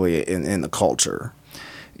 perpetually in the culture.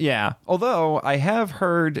 Yeah. Although I have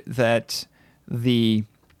heard that the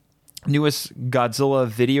newest Godzilla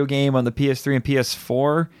video game on the PS3 and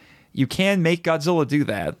PS4, you can make Godzilla do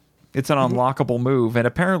that. It's an unlockable move, and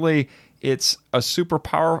apparently it's a super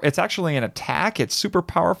power. It's actually an attack. It's super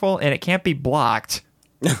powerful, and it can't be blocked.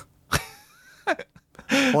 Well,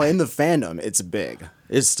 in the fandom, it's big.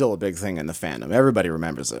 It's still a big thing in the fandom. Everybody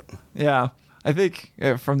remembers it. Yeah. I think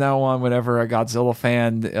from now on, whenever a Godzilla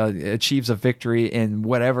fan achieves a victory in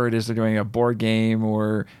whatever it is they're doing, a board game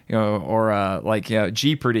or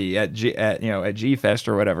Jeopardy at G-Fest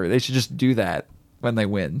or whatever, they should just do that when they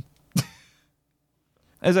win.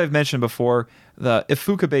 As I've mentioned before, the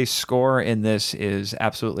Ifukube score in this is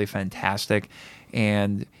absolutely fantastic,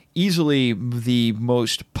 and easily the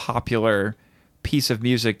most popular piece of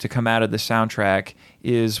music to come out of the soundtrack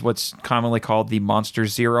is what's commonly called the Monster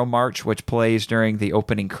Zero March, which plays during the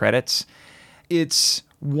opening credits. It's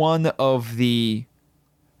one of the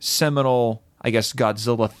seminal, I guess,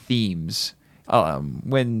 Godzilla themes.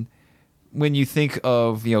 When you think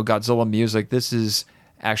of Godzilla music, this is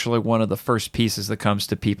actually one of the first pieces that comes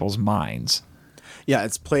to people's minds. Yeah,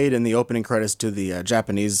 it's played in the opening credits to the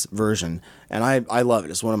Japanese version, and I love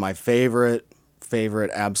it. It's one of my favorite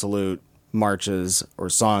absolute marches or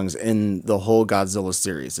songs in the whole Godzilla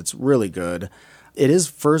series. It's really good. It is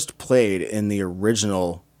first played in the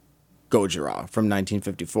original Gojira from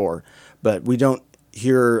 1954, but we don't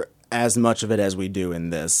hear as much of it as we do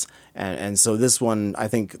in this. And so this one, I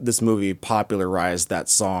think this movie popularized that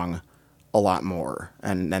song a lot more,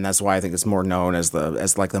 and that's why I think it's more known as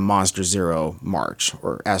the Monster Zero March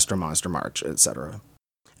or Astro Monster March, etc.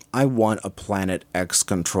 I want a Planet X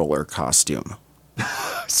controller costume.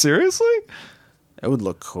 Seriously? It would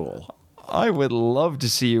look cool. I would love to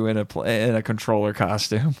see you in a controller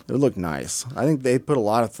costume. It would look nice. I think they put a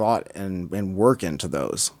lot of thought and work into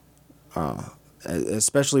those,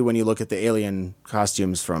 especially when you look at the alien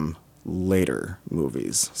costumes from later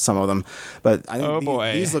movies, some of them. But I think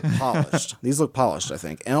these look polished. These look polished, I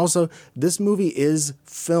think. And also, this movie is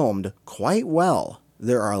filmed quite well.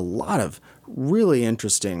 There are a lot of really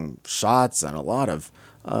interesting shots and a lot of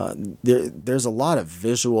there's a lot of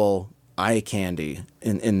visual eye candy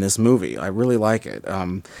in this movie. I really like it.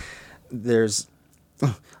 There's,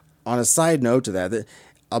 on a side note to that,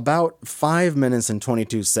 about 5 minutes and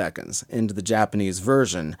 22 seconds into the Japanese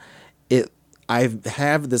version, I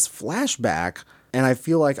have this flashback, and I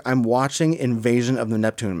feel like I'm watching Invasion of the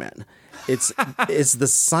Neptune Men. it's the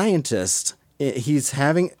scientist. He's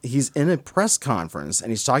in a press conference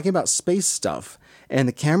and he's talking about space stuff, and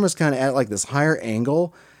the camera's kind of at like this higher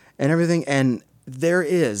angle and everything, and there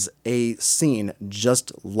is a scene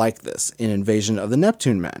just like this in Invasion of the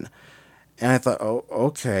Neptune Men. And I thought, oh,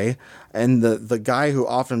 okay. And the guy who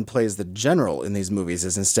often plays the general in these movies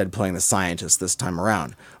is instead playing the scientist this time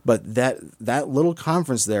around. But that little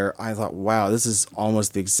conference there, I thought, wow, this is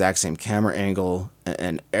almost the exact same camera angle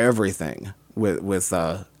and everything with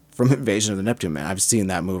from Invasion of the Neptune Man. I've seen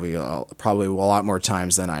that movie probably a lot more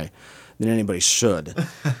times than anybody should.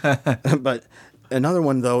 But another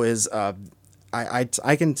one though is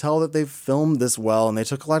I can tell that they've filmed this well and they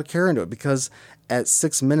took a lot of care into it, because at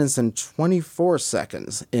 6 minutes and 24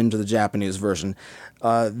 seconds into the Japanese version,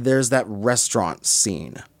 there's that restaurant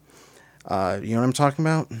scene. You know what I'm talking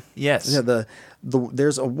about? Yes. Yeah.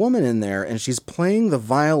 There's a woman in there and she's playing the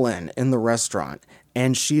violin in the restaurant,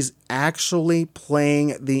 and she's actually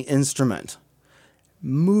playing the instrument.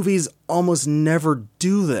 Movies almost never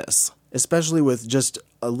do this, especially with just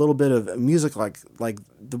a little bit of music like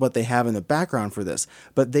what they have in the background for this.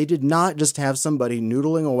 But they did not just have somebody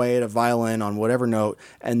noodling away at a violin on whatever note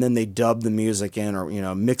and then they dubbed the music in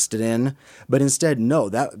or, mixed it in. But instead, no,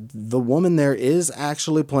 that the woman there is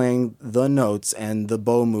actually playing the notes and the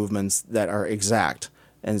bow movements that are exact.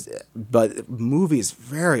 But movies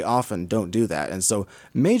very often don't do that. And so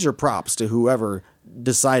major props to whoever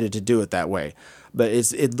decided to do it that way. But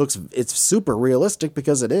it's super realistic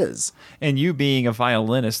because it is. And you being a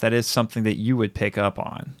violinist, that is something that you would pick up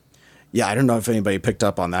on. Yeah, I don't know if anybody picked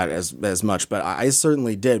up on that as much, but I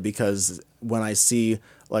certainly did, because when I see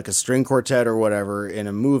like a string quartet or whatever in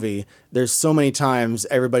a movie, there's so many times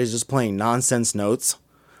everybody's just playing nonsense notes,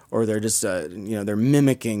 or they're just they're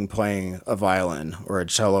mimicking playing a violin or a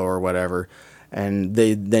cello or whatever, and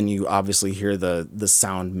then you obviously hear the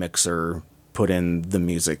sound mixer put in the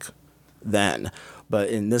music then. But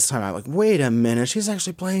in this time I'm like, wait a minute, she's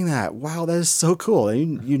actually playing that. Wow, that is so cool.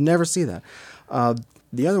 You never see that.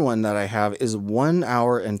 The other one that I have is 1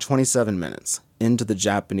 hour and 27 minutes into the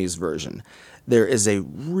Japanese version. There is a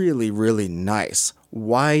really, really nice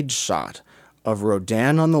wide shot of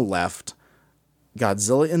Rodan on the left,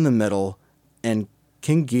 Godzilla in the middle, and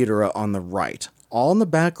King Ghidorah on the right, all in the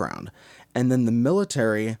background. And then the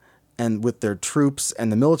military and with their troops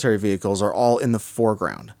and the military vehicles are all in the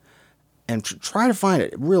foreground. And try to find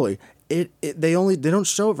it. Really, they don't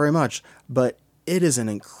show it very much, but it is an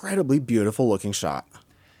incredibly beautiful looking shot.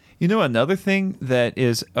 Another thing that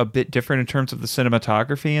is a bit different in terms of the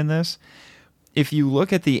cinematography in this, if you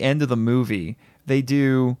look at the end of the movie, they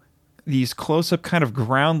do these close-up kind of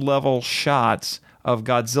ground level shots of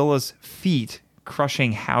Godzilla's feet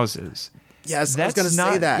crushing houses. Yes, I was going to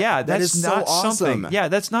say that. Yeah, that is not so awesome. Something. Yeah,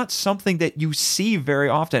 that's not something that you see very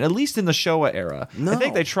often, at least in the Showa era. No. I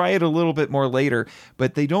think they try it a little bit more later,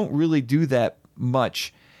 but they don't really do that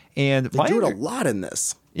much. And they do it a lot in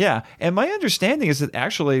this. Yeah, and my understanding is that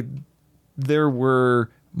actually there were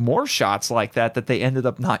more shots like that they ended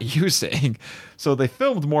up not using. So they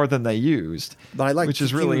filmed more than they used. But I like, which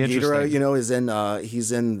is really interesting. Ghidorah,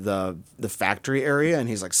 he's in the factory area and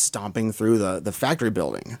he's like stomping through the factory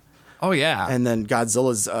building. Oh yeah. And then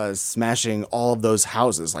Godzilla's smashing all of those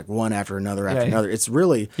houses like one after another after another. It's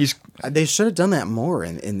really they should have done that more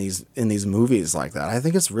in these movies like that. I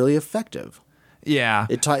think it's really effective. Yeah.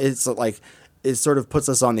 It's like it sort of puts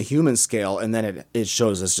us on the human scale, and then it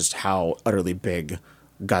shows us just how utterly big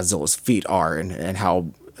Godzilla's feet are and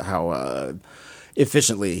how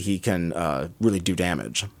efficiently he can really do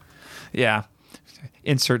damage. Yeah.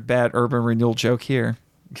 Insert bad urban renewal joke here.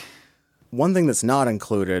 One thing that's not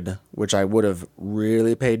included, which I would have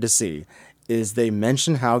really paid to see, is they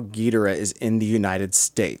mention how Ghidorah is in the United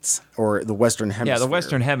States or the Western Hemisphere. Yeah, the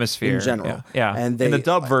Western Hemisphere. In general. Yeah. And in the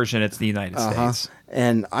dub version, it's the United States.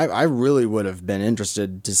 And I really would have been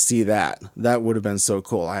interested to see that. That would have been so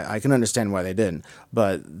cool. I can understand why they didn't,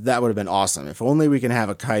 but that would have been awesome. If only we can have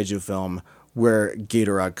a kaiju film where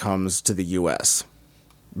Ghidorah comes to the U.S.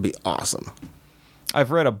 It'd be awesome.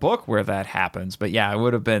 I've read a book where that happens, but yeah, it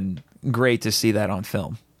would have been great to see that on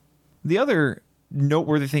film. The other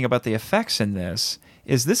noteworthy thing about the effects in this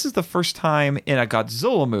is the first time in a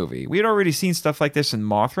Godzilla movie. We had already seen stuff like this in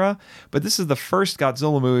Mothra, but this is the first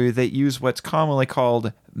Godzilla movie that used what's commonly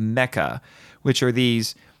called mecha, which are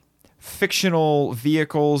these fictional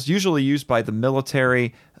vehicles usually used by the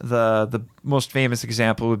military. The most famous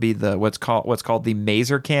example would be what's called the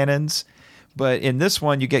Maser cannons. But in this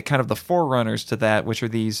one, you get kind of the forerunners to that, which are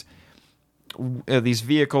these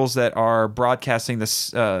vehicles that are broadcasting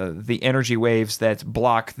the energy waves that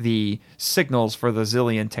block the signals for the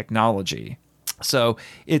Xilian technology. So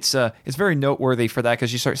it's very noteworthy for that,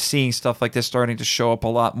 because you start seeing stuff like this starting to show up a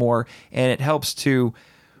lot more, and it helps to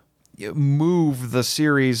move the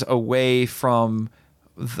series away from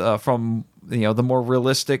the more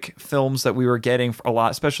realistic films that we were getting a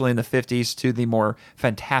lot, especially in the 50s, to the more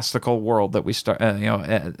fantastical world that we start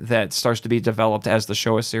that starts to be developed as the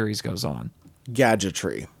Showa series goes on.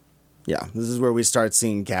 Gadgetry. Yeah, this is where we start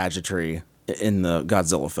seeing gadgetry in the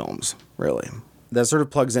Godzilla films, really. That sort of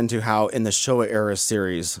plugs into how in the Showa era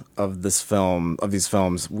series of these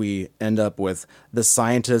films, we end up with the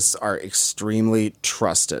scientists are extremely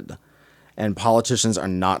trusted and politicians are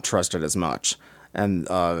not trusted as much. And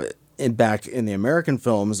back in the American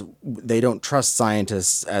films, they don't trust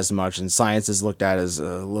scientists as much, and science is looked at as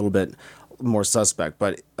a little bit more suspect.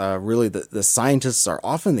 But really, the scientists are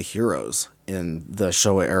often the heroes in the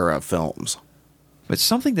Showa era films. But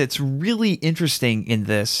something that's really interesting in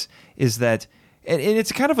this is that, and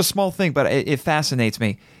it's kind of a small thing, but it fascinates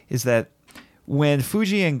me, is that when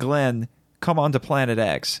Fuji and Glenn come onto Planet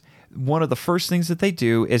X, one of the first things that they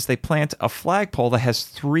do is they plant a flagpole that has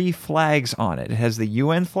 3 flags on it. It has the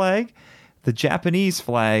UN flag, the Japanese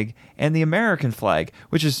flag, and the American flag,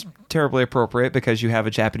 which is terribly appropriate because you have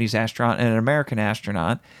a Japanese astronaut and an American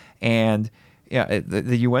astronaut. And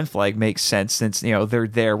the UN flag makes sense since they're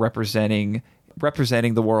there representing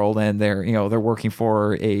the world, and they're working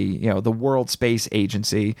for the World Space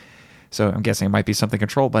Agency. So I'm guessing it might be something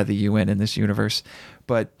controlled by the UN in this universe.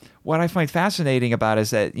 But what I find fascinating about it is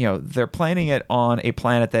that, they're planting it on a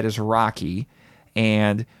planet that is rocky.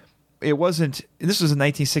 And this was in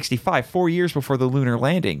 1965, 4 years before the lunar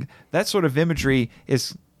landing. That sort of imagery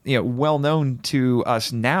is, well known to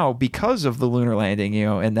us now because of the lunar landing,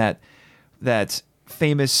 and that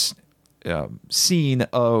famous scene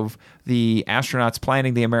of the astronauts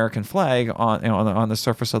planting the American flag on the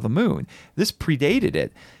surface of the moon. This predated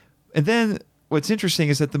it. And then what's interesting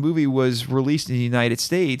is that the movie was released in the United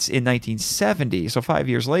States in 1970, so 5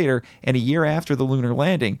 years later, and a year after the lunar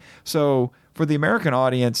landing. So for the American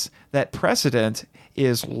audience, that precedent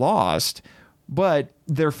is lost, but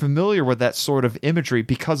they're familiar with that sort of imagery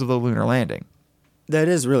because of the lunar landing. That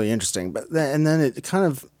is really interesting. And then it kind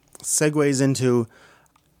of segues into,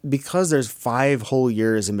 because there's 5 whole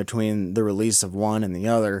years in between the release of one and the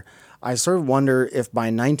other, I sort of wonder if by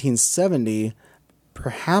 1970...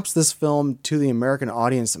 perhaps this film to the American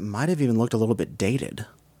audience might have even looked a little bit dated.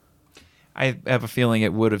 I have a feeling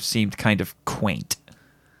it would have seemed kind of quaint.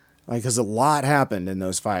 Because a lot happened in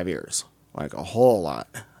those 5 years. Like a whole lot.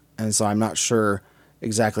 And so I'm not sure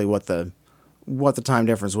exactly what the time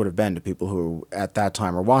difference would have been to people who at that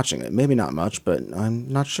time were watching it. Maybe not much, but I'm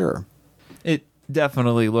not sure. It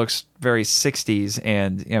definitely looks very 60s,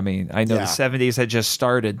 and I know the 70s had just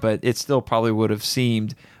started, but it still probably would have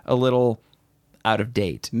seemed a little out of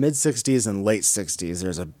date. Mid-60s and late 60s,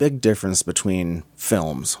 there's a big difference between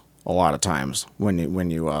films a lot of times when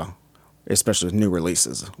you especially with new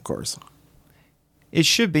releases, of course. It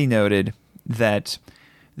should be noted that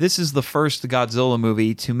this is the first Godzilla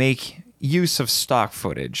movie to make use of stock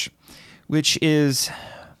footage, which is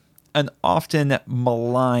an often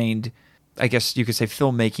maligned, I guess you could say,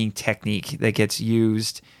 filmmaking technique that gets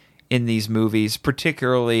used in these movies,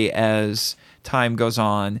 particularly as time goes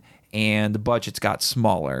on and the budgets got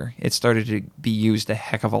smaller. It started to be used a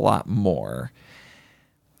heck of a lot more.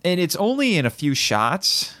 And it's only in a few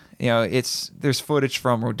shots. There's footage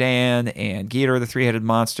from Rodan and Ghidorah the Three-Headed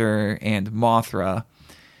Monster and Mothra.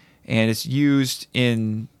 And it's used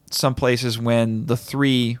in some places when the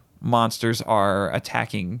 3 monsters are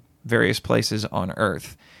attacking various places on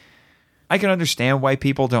Earth. I can understand why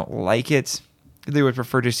people don't like it. They would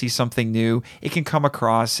prefer to see something new. It can come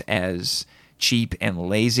across as cheap and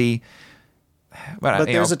lazy. But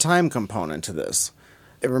there's a time component to this.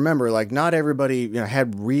 Remember, not everybody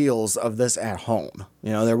had reels of this at home.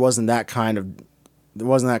 There wasn't that kind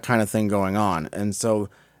of thing going on, and so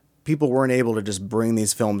people weren't able to just bring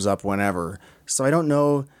these films up whenever. So I don't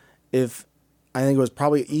know if I think it was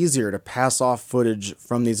probably easier to pass off footage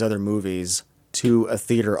from these other movies to a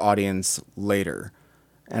theater audience later,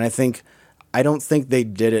 and I don't think they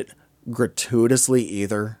did it gratuitously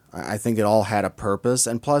either. I think it all had a purpose,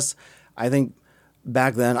 and plus, I think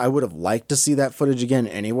back then I would have liked to see that footage again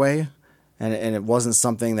anyway, and it wasn't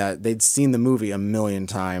something that they'd seen the movie a million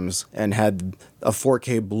times and had a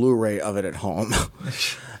 4K Blu-ray of it at home.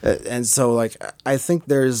 And so I think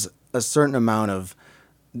there's a certain amount of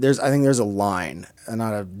I think there's a line,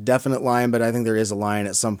 not a definite line, but I think there is a line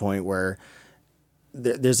at some point where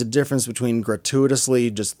there's a difference between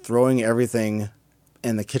gratuitously just throwing everything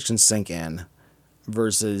in the kitchen sink in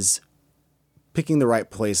versus picking the right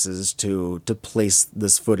places to place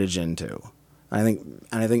this footage into. I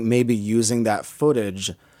think maybe using that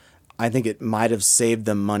footage, I think it might have saved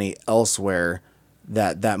them money elsewhere.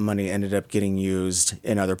 That money ended up getting used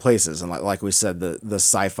in other places, and like we said, the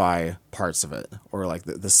sci-fi parts of it, or like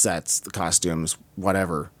the sets, the costumes,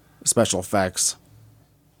 whatever, special effects,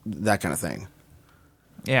 that kind of thing.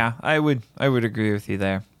 Yeah, I would agree with you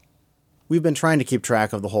there. We've been trying to keep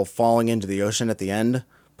track of the whole falling into the ocean at the end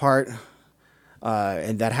part,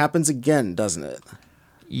 and that happens again, doesn't it?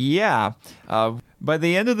 Yeah. By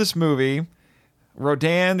the end of this movie,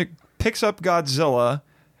 Rodan picks up Godzilla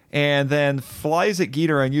and then flies at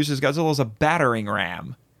Ghidorah and uses Godzilla as a battering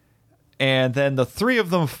ram. And then the three of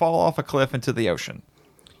them fall off a cliff into the ocean.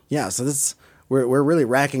 Yeah, so we're really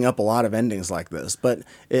racking up a lot of endings like this. But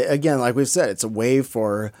again, like we've said, it's a way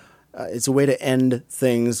to end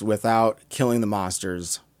things without killing the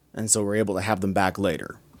monsters, and so we're able to have them back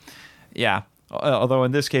later. Yeah, although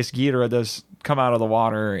in this case, Ghidorah does come out of the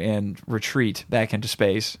water and retreat back into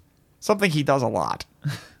space, something he does a lot.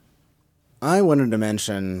 I wanted to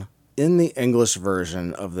mention, in the English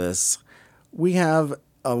version of this, we have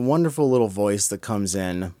a wonderful little voice that comes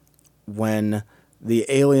in when the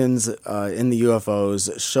aliens in the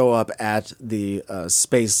UFOs show up at the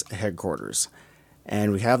space headquarters.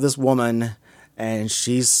 And we have this woman, and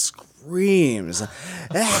she screams,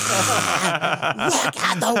 "Ah, look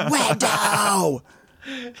out the window!"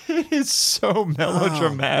 It is so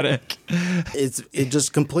melodramatic. It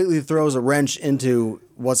just completely throws a wrench into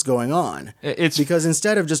what's going on. It's because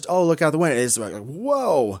instead of just, oh, look out the window, it's like,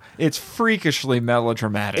 whoa. It's freakishly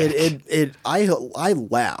melodramatic. I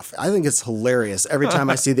laugh. I think it's hilarious every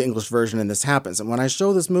time I see the English version and this happens. And when I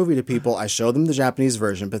show this movie to people, I show them the Japanese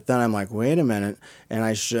version, but then I'm like, wait a minute, and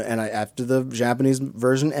after the Japanese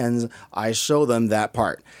version ends, I show them that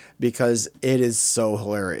part because it is so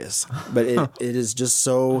hilarious. But it is just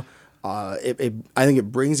so I think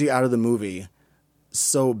it brings you out of the movie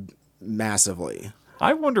so massively.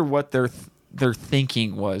 I wonder what their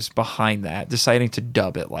thinking was behind that, deciding to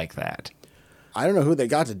dub it like that. I don't know who they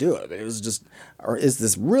got to do it. It was just, or is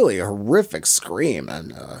this really a horrific scream?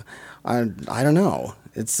 And I don't know.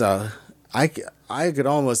 It's I could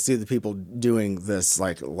almost see the people doing this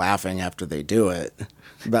like laughing after they do it,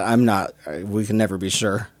 but I'm not. We can never be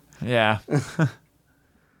sure. Yeah.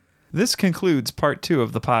 This concludes part 2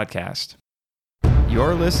 of the podcast.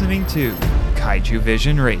 You're listening to Kaiju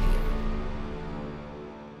Vision Radio.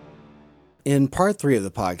 In part 3 of the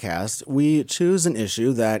podcast, we choose an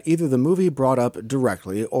issue that either the movie brought up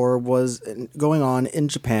directly or was going on in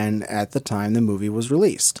Japan at the time the movie was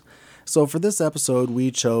released. So for this episode, we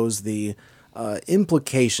chose the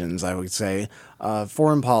implications, I would say,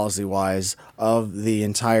 foreign policy-wise, of the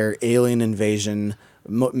entire alien invasion,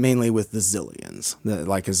 mainly with the Zillions,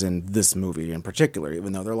 like as in this movie in particular.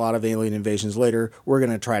 Even though there are a lot of alien invasions later, we're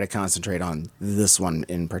going to try to concentrate on this one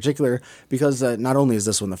in particular, because not only is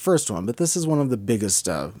this one the first one, but this is one of the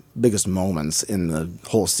biggest moments in the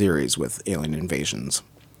whole series with alien invasions.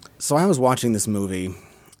 So I was watching this movie,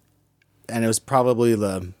 and it was probably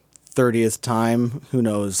the 30th time. Who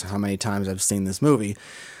knows how many times I've seen this movie,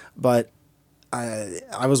 but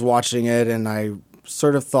I was watching it, and I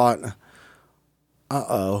sort of thought,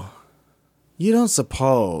 you don't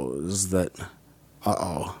suppose that,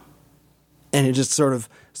 and it just sort of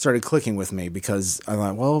started clicking with me, because I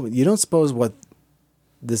thought, well, you don't suppose what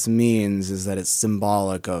this means is that it's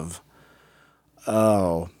symbolic of,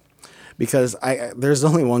 because there's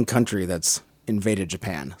only one country that's invaded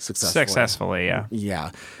Japan successfully. Yeah.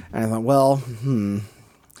 Yeah. And I thought, well,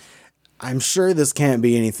 I'm sure this can't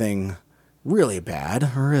be anything really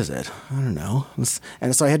bad, or is it? I don't know.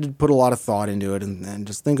 And so I had to put a lot of thought into it and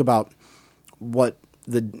just think about what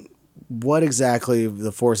exactly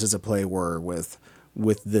the forces at play were with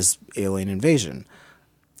this alien invasion.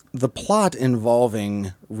 The plot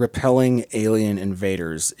involving repelling alien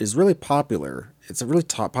invaders is really popular. It's a really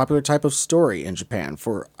popular type of story in Japan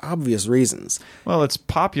for obvious reasons. Well, it's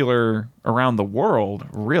popular around the world,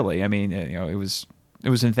 really. I mean, it was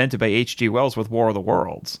invented by H.G. Wells with War of the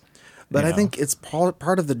Worlds. But I think it's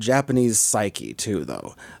part of the Japanese psyche, too,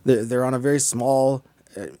 though. They're on a very small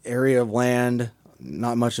area of land.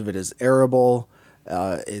 Not much of it is arable.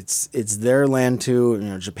 It's their land,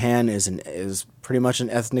 too. Japan is pretty much an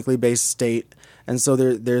ethnically based state. And so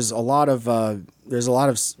there's a lot of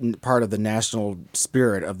part of the national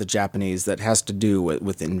spirit of the Japanese that has to do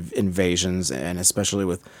with invasions, and especially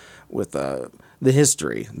with the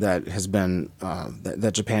history that has been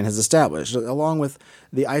that Japan has established, along with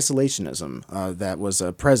the isolationism that was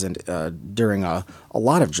present during a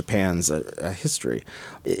lot of Japan's history.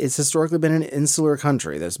 It's historically been an insular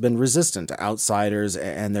country that's been resistant to outsiders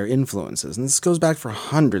and their influences, and this goes back for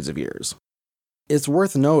hundreds of years. It's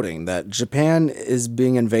worth noting that Japan is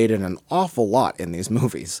being invaded an awful lot in these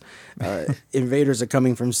movies. Invaders are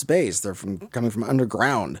coming from space. They're coming from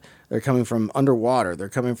underground. They're coming from underwater. They're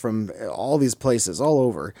coming from all these places all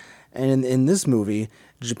over. And in this movie,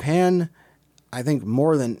 Japan, I think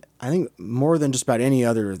more than just about any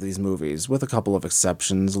other of these movies, with a couple of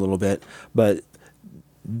exceptions a little bit, but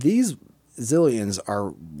these Zillions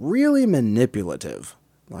are really manipulative.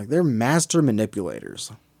 Like, they're master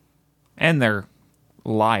manipulators. And they're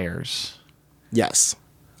liars. Yes,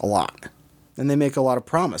 a lot. And they make a lot of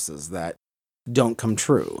promises that don't come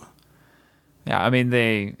true. Yeah, I mean,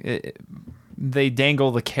 they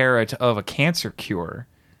dangle the carrot of a cancer cure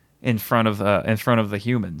in front of the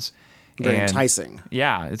humans. Very enticing.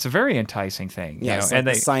 Yeah, it's a very enticing thing. Yeah, you know? it's like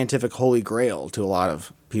the scientific holy grail to a lot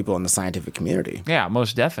of people in the scientific community. Yeah,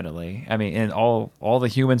 most definitely. I mean, and all the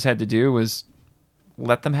humans had to do was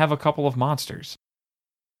let them have a couple of monsters.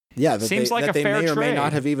 Yeah, seems like a they fair may or trade. may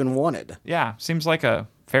not have even wanted. Yeah, seems like a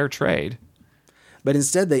fair trade. But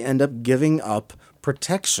instead, they end up giving up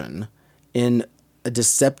protection in a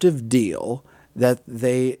deceptive deal that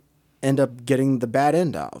they end up getting the bad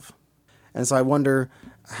end of. And so I wonder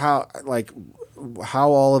how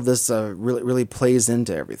all of this really plays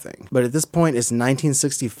into everything. But at this point, it's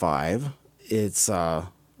 1965. It's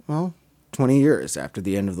 20 years after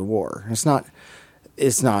the end of the war.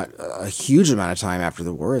 It's not a huge amount of time after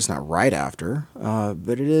the war. It's not right after,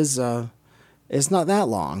 but it is. It's not that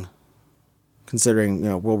long, considering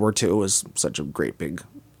World War II was such a great big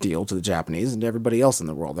deal to the Japanese and to everybody else in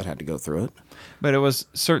the world that had to go through it. But it was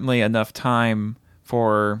certainly enough time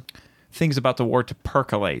for things about the war to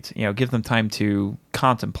percolate. Give them time to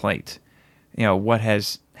contemplate. What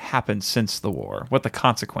has happened since the war, what the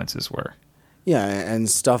consequences were. Yeah, and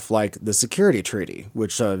stuff like the Security Treaty,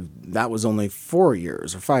 which that was only 4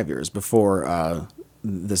 years or 5 years before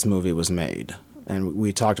this movie was made. And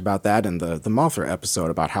we talked about that in the Mothra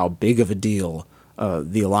episode about how big of a deal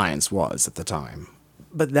the alliance was at the time.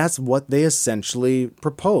 But that's what they essentially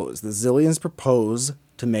propose. The Zillions propose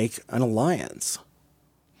to make an alliance.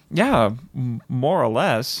 Yeah, more or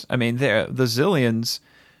less. I mean, the Zillions...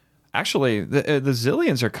 Actually, the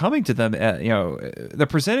Zillions are coming to them. They're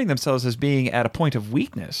presenting themselves as being at a point of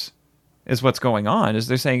weakness. Is what's going on? Is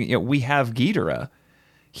they're saying, we have Ghidorah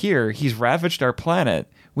here. He's ravaged our planet.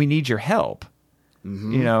 We need your help.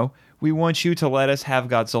 Mm-hmm. We want you to let us have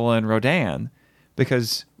Godzilla and Rodan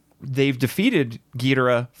because they've defeated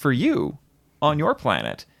Ghidorah for you on your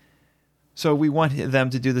planet. So we want them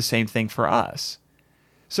to do the same thing for us.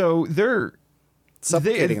 So they're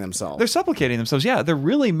supplicating themselves. They're supplicating themselves. Yeah, they're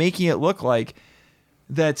really making it look like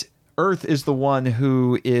that Earth is the one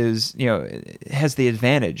who is, has the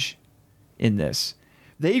advantage in this.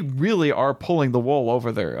 They really are pulling the wool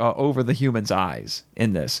over the humans' eyes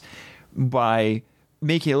in this by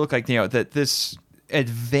making it look like that this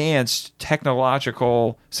advanced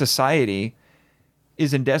technological society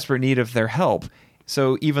is in desperate need of their help.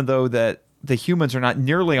 So even though that the humans are not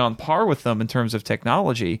nearly on par with them in terms of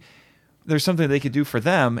technology, there's something they could do for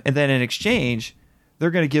them, and then in exchange,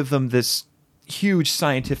 they're going to give them this huge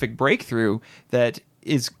scientific breakthrough that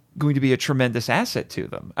is going to be a tremendous asset to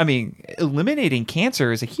them. I mean, eliminating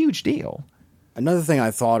cancer is a huge deal. Another thing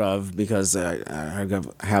I thought of, because I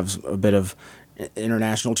have a bit of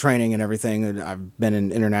international training and everything, and I've been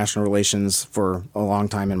in international relations for a long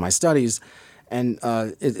time in my studies, and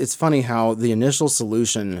it's funny how the initial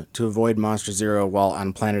solution to avoid Monster Zero while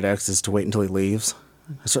on Planet X is to wait until he leaves.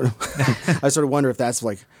 I sort of wonder if that's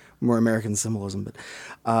like more American symbolism,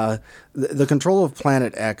 but the control of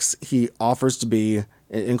Planet X he offers to be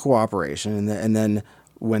in cooperation, and then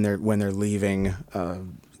when they're leaving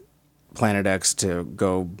Planet X to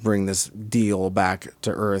go bring this deal back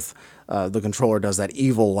to Earth, the controller does that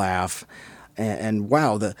evil laugh, and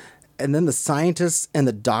wow, and then the scientists and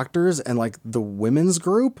the doctors and like the women's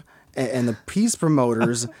group and the peace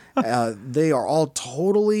promoters, they are all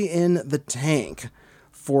totally in the tank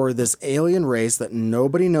for this alien race that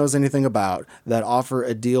nobody knows anything about that offer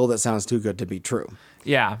a deal that sounds too good to be true.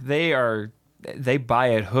 Yeah, they buy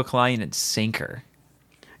it hook, line, and sinker.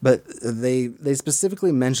 But they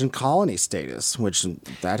specifically mention colony status, which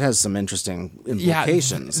that has some interesting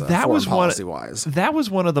implications foreign policy-wise. That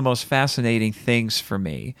was one of the most fascinating things for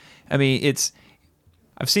me. I mean,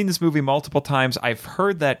 I've seen this movie multiple times. I've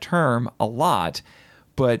heard that term a lot,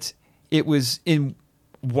 but it was in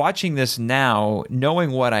watching this now,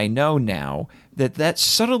 knowing what I know now, that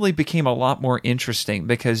suddenly became a lot more interesting,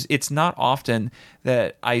 because it's not often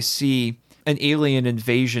that I see an alien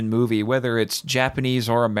invasion movie, whether it's Japanese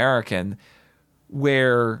or American,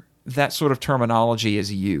 where that sort of terminology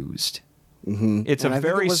is used. It's And a I think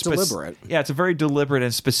it very was deliberate. Yeah, it's a very deliberate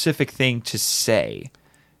and specific thing to say.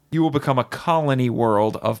 You will become a colony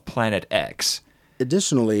world of Planet X.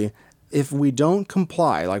 Additionally, if we don't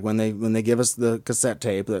comply, like when they give us the cassette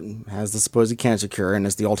tape that has the supposed cancer cure and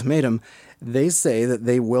it's the ultimatum, they say that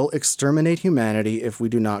they will exterminate humanity if we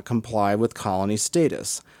do not comply with colony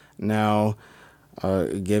status. Now,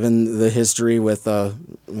 given the history with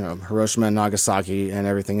Hiroshima and Nagasaki and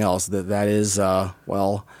everything else, that is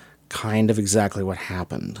kind of exactly what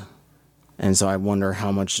happened. And so I wonder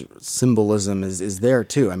how much symbolism is there,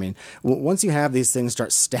 too. I mean, once you have these things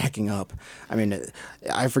start stacking up, I mean,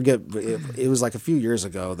 I forget, it was like a few years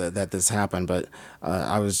ago that this happened, but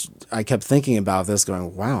I kept thinking about this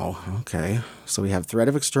going, wow, okay. So we have threat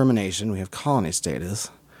of extermination, we have colony status,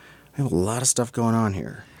 we have a lot of stuff going on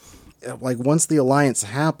here. Like, once the alliance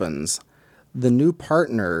happens, the new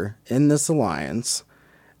partner in this alliance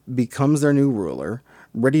becomes their new ruler,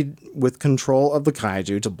 ready with control of the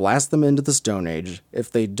kaiju to blast them into the Stone Age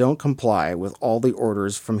if they don't comply with all the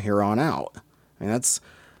orders from here on out. I mean, that's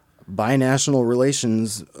binational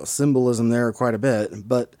relations symbolism there quite a bit,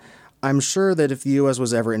 but I'm sure that if the U.S.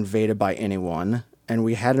 was ever invaded by anyone, and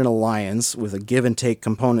we had an alliance with a give-and-take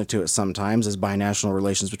component to it sometimes, as binational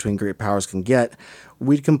relations between great powers can get,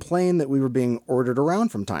 we'd complain that we were being ordered around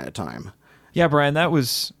from time to time. Yeah, Brian, that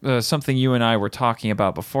was something you and I were talking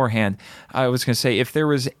about beforehand. I was going to say, if there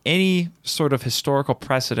was any sort of historical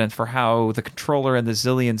precedent for how the Controller and the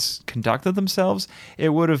Zillions conducted themselves, it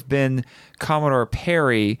would have been Commodore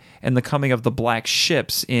Perry and the coming of the Black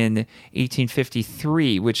Ships in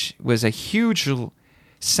 1853, which was a huge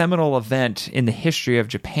seminal event in the history of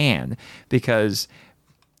Japan, because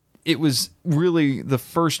it was really the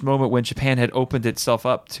first moment when Japan had opened itself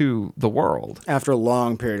up to the world. After a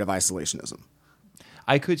long period of isolationism.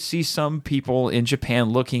 I could see some people in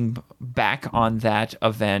Japan looking back on that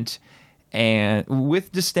event and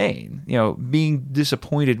with disdain, being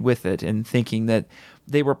disappointed with it and thinking that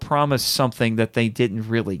they were promised something that they didn't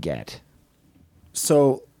really get.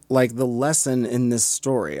 So, like, the lesson in this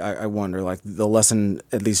story, I wonder, like, the lesson,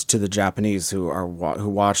 at least to the Japanese who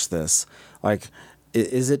watch this, like,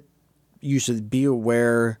 is it you should be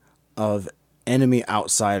aware of enemy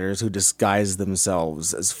outsiders who disguise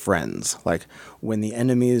themselves as friends. Like, when the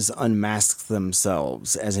enemies unmask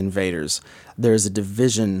themselves as invaders, there's a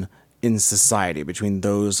division in society between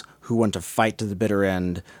those who want to fight to the bitter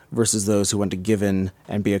end versus those who want to give in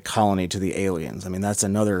and be a colony to the aliens. I mean, that's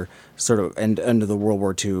another sort of end of the World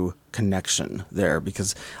War II connection there,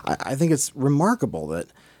 because I think it's remarkable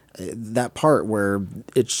that part where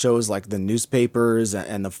it shows like the newspapers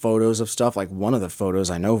and the photos of stuff. Like, one of the photos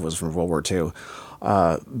I know was from World War II,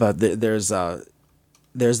 but there's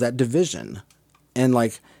that division, and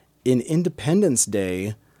like in Independence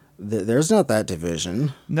Day, there's not that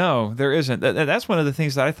division. No, there isn't. That's one of the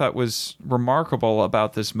things that I thought was remarkable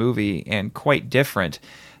about this movie and quite different.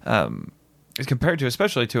 Compared to,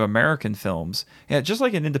 especially to American films. Yeah, just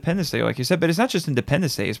like in Independence Day, like you said, but it's not just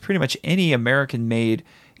Independence Day, it's pretty much any American-made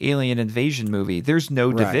alien invasion movie. There's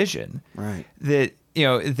no division. Right. That,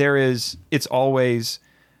 there is, it's always,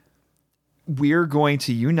 we're going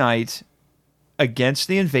to unite against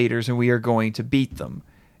the invaders and we are going to beat them.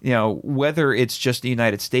 Whether it's just the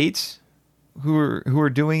United States who are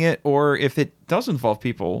doing it, or if it does involve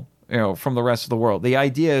people from the rest of the world. The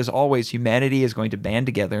idea is always humanity is going to band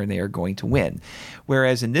together and they are going to win.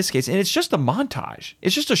 Whereas in this case, and it's just a montage.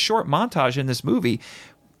 It's just a short montage in this movie.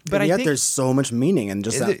 But yet there's so much meaning in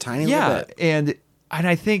just that tiny little bit. And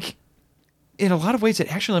I think in a lot of ways it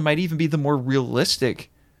actually might even be the more realistic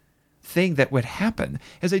thing that would happen.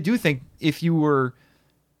 As I do think if you were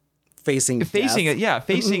facing a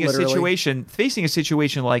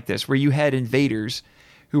situation like this where you had invaders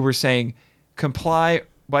who were saying, comply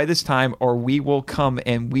by this time or we will come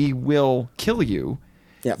and we will kill you.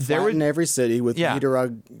 Yeah, flatten every city with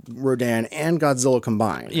Ghidorah, Rodan, and Godzilla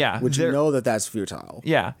combined. Yeah. Which you know that's futile.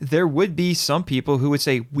 Yeah. There would be some people who would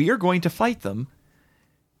say, we are going to fight them.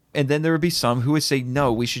 And then there would be some who would say,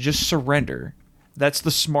 no, we should just surrender. That's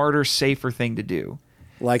the smarter, safer thing to do.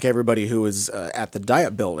 Like everybody who was at the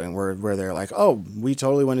Diet building where they're like, oh, we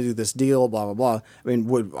totally want to do this deal, blah, blah, blah. I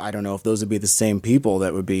mean, I don't know if those would be the same people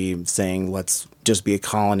that would be saying, let's just be a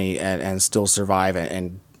colony and still survive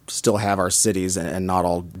and still have our cities and not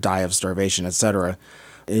all die of starvation, etc.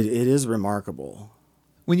 It is remarkable.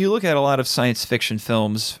 When you look at a lot of science fiction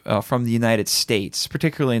films from the United States,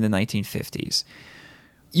 particularly in the 1950s,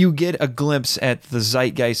 you get a glimpse at the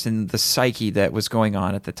zeitgeist and the psyche that was going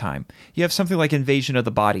on at the time. You have something like Invasion of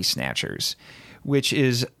the Body Snatchers, which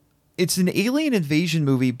is, it's an alien invasion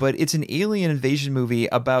movie, but it's an alien invasion movie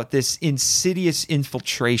about this insidious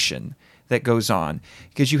infiltration that goes on,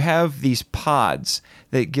 because you have these pods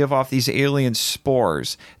that give off these alien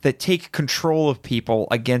spores that take control of people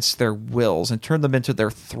against their wills and turn them into their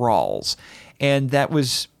thralls. And that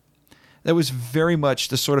was very much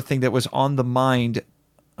the sort of thing that was on the minds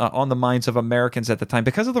of Americans at the time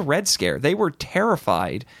because of the Red Scare. They were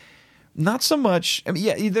terrified. Not so much, I mean,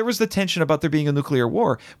 yeah, there was the tension about there being a nuclear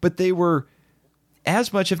war, but they were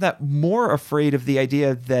as much, if not more, afraid of the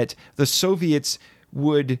idea that the Soviets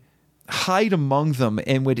would hide among them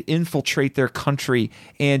and would infiltrate their country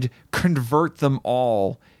and convert them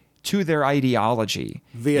all to their ideology.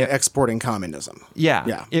 Via exporting communism.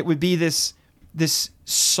 Yeah. It would be this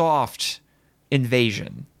soft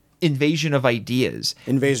invasion of ideas.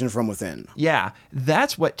 Invasion from within. Yeah,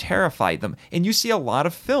 that's what terrified them. And you see a lot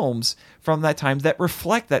of films from that time that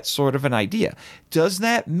reflect that sort of an idea. Does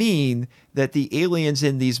that mean that the aliens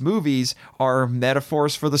in these movies are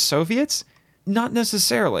metaphors for the Soviets? Not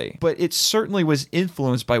necessarily, but it certainly was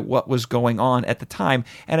influenced by what was going on at the time.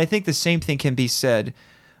 And I think the same thing can be said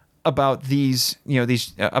about these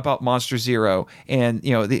about Monster Zero and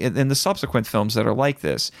the subsequent films that are like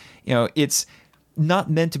this. It's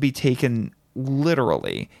not meant to be taken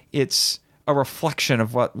literally. It's a reflection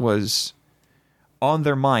of what was on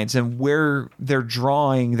their minds and where they're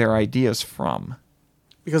drawing their ideas from.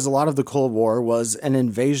 Because a lot of the Cold War was an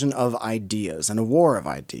invasion of ideas and a war of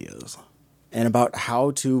ideas, and about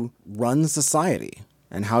how to run society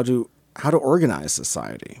and how to organize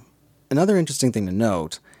society. Another interesting thing to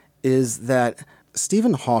note is that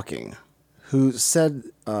Stephen Hawking, who said,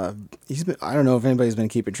 I don't know if anybody's been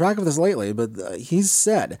keeping track of this lately, but he's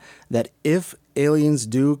said that if aliens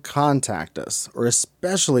do contact us, or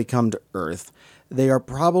especially come to Earth, they are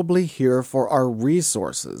probably here for our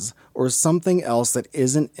resources or something else that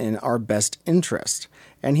isn't in our best interest.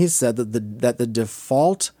 And he said that the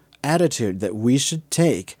default attitude that we should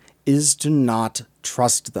take is to not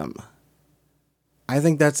trust them. I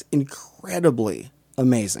think that's incredibly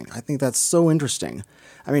amazing. I think that's so interesting.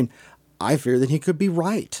 I mean, I fear that he could be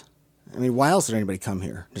right. I mean, why else would anybody come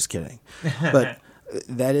here? Just kidding. But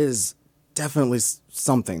that is definitely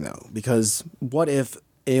something, though, because what if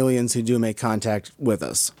aliens who do make contact with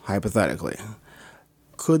us, hypothetically,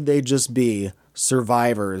 could they just be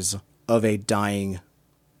survivors of a dying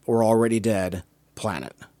or already dead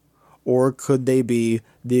planet? Or could they be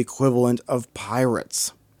the equivalent of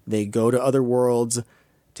pirates? They go to other worlds,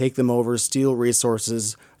 take them over, steal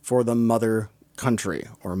resources for the mother country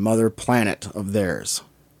or mother planet of theirs.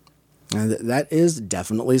 And that is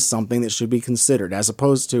definitely something that should be considered, as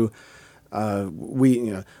opposed to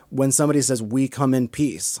when somebody says we come in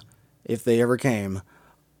peace, if they ever came,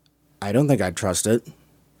 I don't think I'd trust it.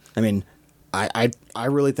 I mean, I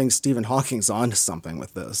really think Stephen Hawking's onto something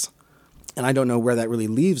with this. And I don't know where that really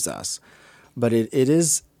leaves us, but it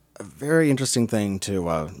is a very interesting thing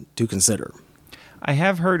to consider. I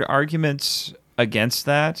have heard arguments against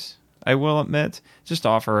that, I will admit. Just to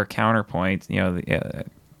offer a counterpoint.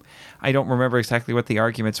 I don't remember exactly what the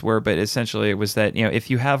arguments were, but essentially it was that, if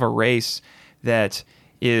you have a race that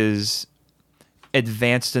is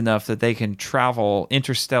advanced enough that they can travel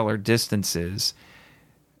interstellar distances,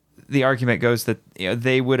 the argument goes that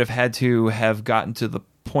they would have had to have gotten to the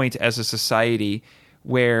point as a society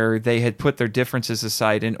where they had put their differences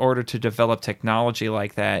aside in order to develop technology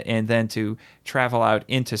like that and then to travel out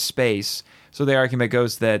into space. So the argument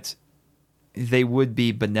goes that they would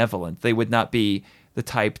be benevolent. They would not be the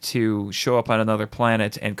type to show up on another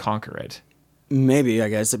planet and conquer it. Maybe, I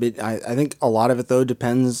guess. I think a lot of it, though,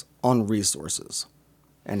 depends on resources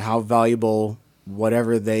and how valuable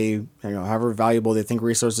however valuable they think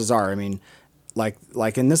resources are. I mean,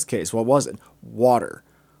 like in this case, what was it? Water.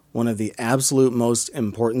 One of the absolute most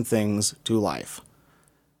important things to life.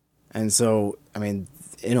 And so, I mean,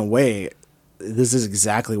 in a way, this is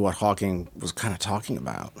exactly what Hawking was kind of talking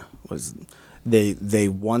about. Was they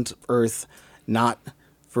want Earth not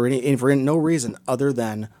for no reason other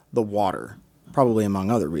than the water, probably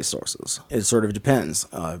among other resources. It sort of depends.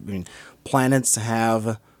 I mean, planets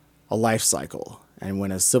have a life cycle, and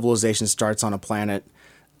when a civilization starts on a planet,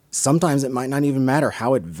 sometimes it might not even matter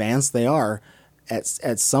how advanced they are.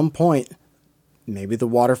 At some point, maybe the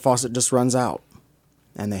water faucet just runs out,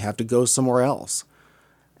 and they have to go somewhere else.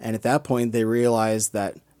 And at that point, they realize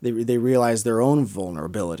that they realize their own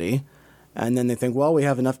vulnerability, and then they think, well, we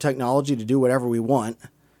have enough technology to do whatever we want.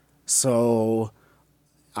 So,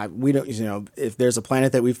 we don't, if there's a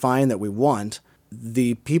planet that we find that we want,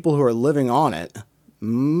 the people who are living on it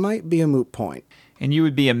might be a moot point. And you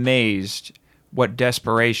would be amazed what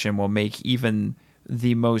desperation will make even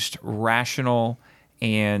the most rational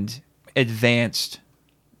and advanced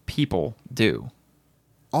people do.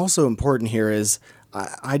 Also important here is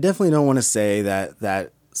I definitely don't want to say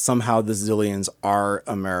that somehow the Zillions are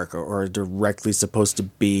America or are directly supposed to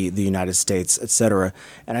be the United States, etc.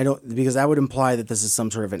 And I don't, because that would imply that this is some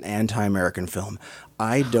sort of an anti-American film.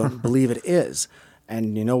 I don't believe it is.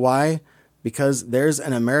 And you know why? Because there's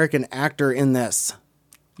an American actor in this.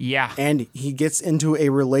 Yeah. And he gets into a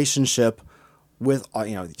relationship with,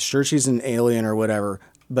 sure, she's an alien or whatever,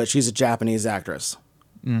 but she's a Japanese actress.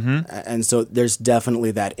 Mm-hmm. And so there's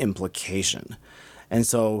definitely that implication. And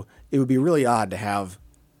so it would be really odd to have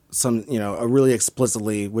some, a really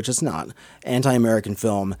explicitly, which it's not, anti-American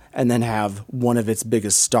film, and then have one of its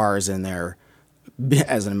biggest stars in there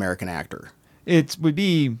as an American actor. It would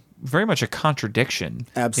be very much a contradiction.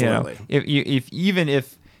 Absolutely. Even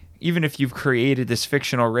if you've created this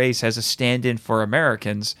fictional race as a stand-in for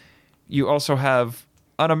Americans, you also have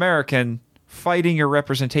an American fighting your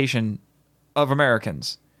representation of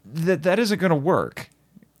Americans. That isn't going to work.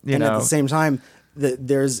 At the same time,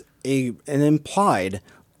 there's an implied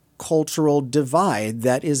cultural divide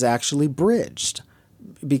that is actually bridged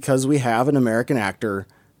because we have an American actor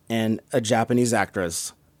and a Japanese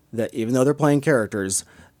actress that, even though they're playing characters,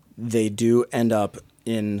 they do end up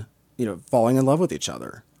in falling in love with each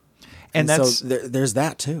other. And that's, so there's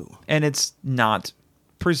that too. And it's not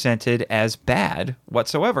presented as bad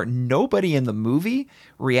whatsoever. Nobody in the movie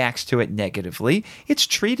reacts to it negatively. It's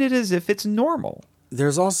treated as if it's normal.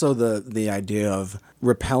 There's also the idea of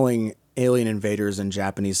repelling alien invaders in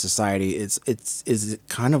Japanese society. Is it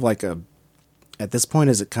kind of like at this point,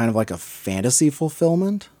 is it kind of like a fantasy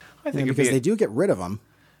fulfillment? I think because they do get rid of them.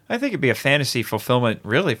 I think it'd be a fantasy fulfillment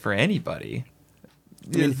really for anybody.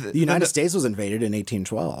 The United States was invaded in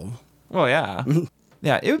 1812. Well, yeah.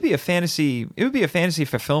 Yeah, it would be a fantasy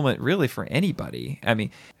fulfillment really for anybody. I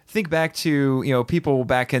mean, think back to, people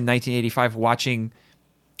back in 1985 watching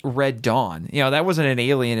Red Dawn. That wasn't an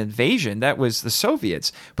alien invasion. That was the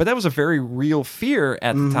Soviets. But that was a very real fear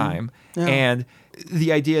at the time. Yeah. And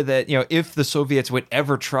the idea that, if the Soviets would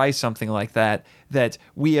ever try something like that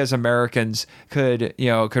we as Americans could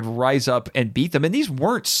rise up and beat them. And these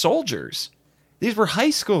weren't soldiers. These were high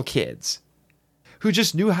school kids who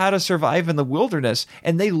just knew how to survive in the wilderness,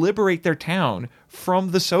 and they liberate their town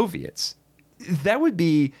from the Soviets. That would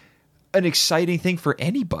be an exciting thing for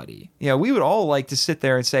anybody. We would all like to sit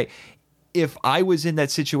there and say, if I was in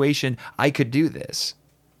that situation, I could do this.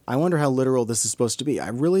 I wonder how literal this is supposed to be. I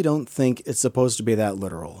really don't think it's supposed to be that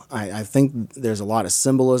literal. I think there's a lot of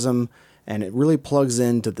symbolism, and it really plugs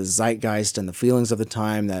into the zeitgeist and the feelings of the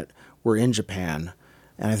time that were in Japan.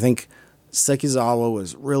 And I think Sekizawa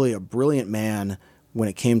was really a brilliant man when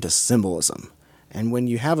it came to symbolism. And when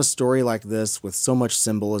you have a story like this with so much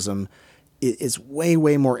symbolism, it's way,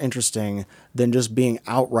 way more interesting than just being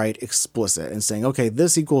outright explicit and saying, okay,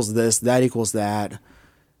 this equals this, that equals that.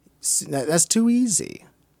 That's too easy.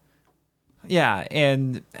 Yeah,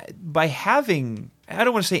 and by having, I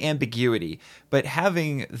don't want to say ambiguity, but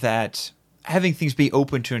having things be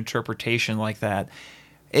open to interpretation like that,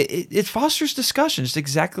 it fosters discussions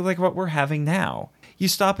exactly like what we're having now. You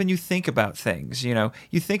stop and you think about things,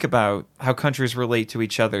 you think about how countries relate to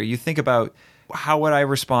each other. You think about how would I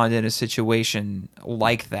respond in a situation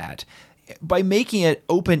like that. By making it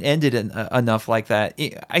open-ended enough like that,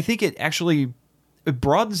 I think it actually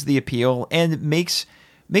broadens the appeal and makes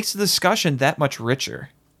the discussion that much richer.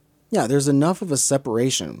 Yeah, there's enough of a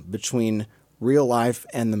separation between real life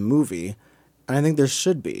and the movie, and I think there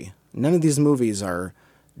should be. None of these movies are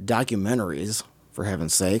documentaries, for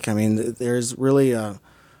heaven's sake. I mean, there's really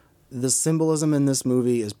the symbolism in this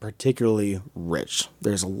movie is particularly rich.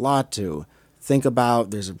 There's a lot to think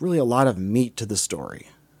about. There's really a lot of meat to the story.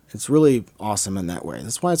 It's really awesome in that way.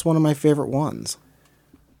 That's why it's one of my favorite ones.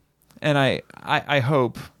 And I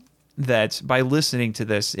hope that by listening to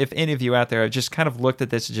this, if any of you out there have just kind of looked at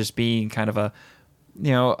this as just being kind of a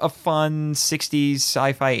fun 60s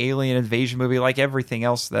sci-fi alien invasion movie like everything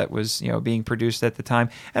else that was, being produced at the time.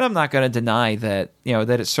 And I'm not going to deny that,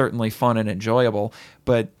 that it's certainly fun and enjoyable,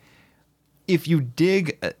 but if you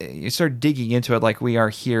start digging into it like we are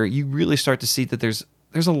here, you really start to see that there's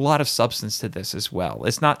a lot of substance to this as well.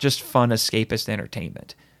 It's not just fun escapist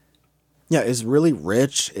entertainment. Yeah, it's really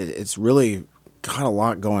rich. It's really got a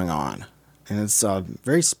lot going on, and it's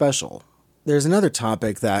very special. There's another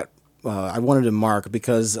topic that I wanted to mark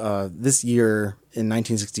because this year in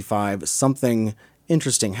 1965, something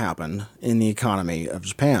interesting happened in the economy of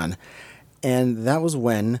Japan, and that was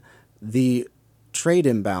when the trade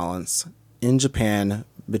imbalance in Japan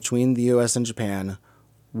between the U.S. and Japan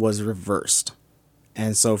was reversed.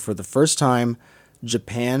 And so for the first time,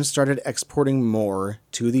 Japan started exporting more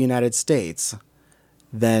to the United States,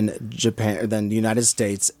 than the United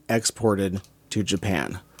States exported to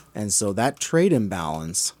Japan. And so that trade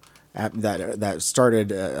imbalance that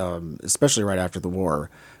started, especially right after the war,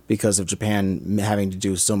 because of Japan having to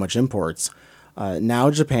do so much imports,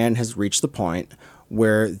 now Japan has reached the point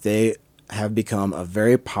where they have become a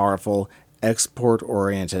very powerful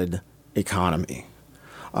export-oriented economy.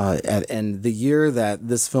 And the year that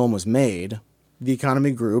this film was made, the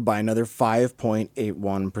economy grew by another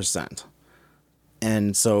 5.81%.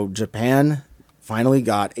 And so Japan finally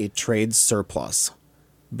got a trade surplus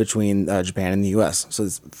between Japan and the U.S. So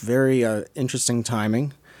it's very interesting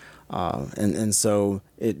timing. And so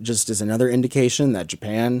it just is another indication that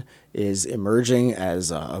Japan is emerging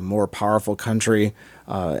as a more powerful country,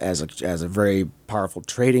 as a very powerful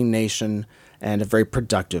trading nation, and a very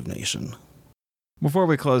productive nation. Before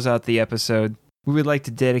we close out the episode, we would like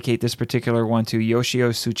to dedicate this particular one to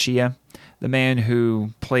Yoshio Tsuchiya, the man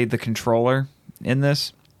who played the controller in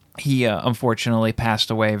this. He unfortunately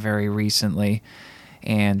passed away very recently,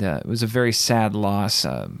 and it was a very sad loss.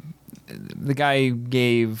 The guy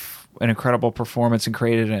gave an incredible performance and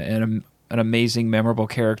created an amazing, memorable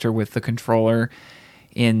character with the controller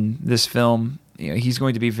in this film. He's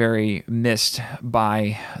going to be very missed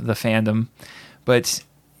by the fandom, but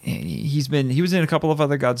he was in a couple of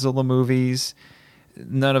other Godzilla movies.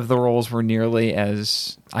 None of the roles were nearly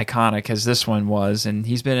as iconic as this one was, and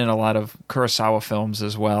he's been in a lot of Kurosawa films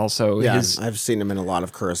as well. So yeah, I've seen him in a lot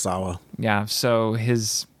of Kurosawa. Yeah, so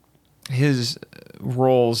his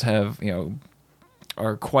roles are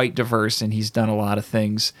quite diverse, and he's done a lot of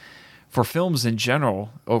things for films in general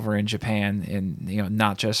over in Japan, and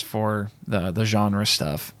not just for the genre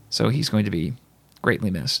stuff. So he's going to be greatly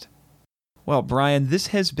missed. Well, Brian, this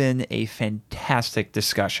has been a fantastic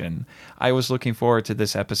discussion. I was looking forward to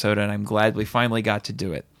this episode, and I'm glad we finally got to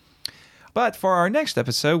do it. But for our next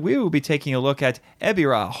episode, we will be taking a look at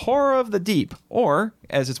Ebirah, Horror of the Deep, or,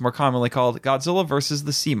 as it's more commonly called, Godzilla vs.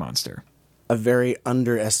 the Sea Monster. A very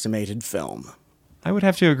underestimated film. I would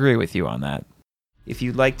have to agree with you on that. If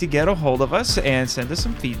you'd like to get a hold of us and send us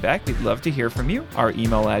some feedback, we'd love to hear from you. Our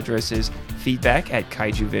email address is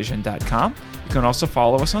feedback@kaijuvision.com. You can also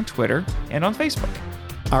follow us on Twitter and on Facebook.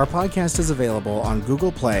 Our podcast is available on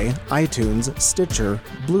Google Play, iTunes, Stitcher,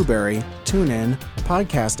 Blueberry, TuneIn,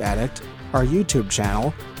 Podcast Addict, our YouTube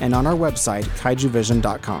channel, and on our website,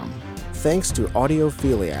 kaijuvision.com. Thanks to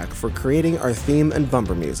Audiophiliac for creating our theme and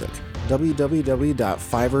bumper music.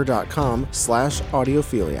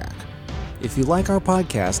 www.fiverr.com/audiophiliac. If you like our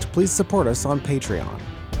podcast, please support us on Patreon.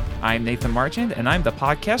 I'm Nathan Marchand, and I'm the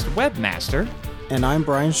podcast webmaster. And I'm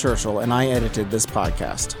Brian Scherschel, and I edited this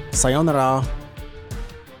podcast. Sayonara.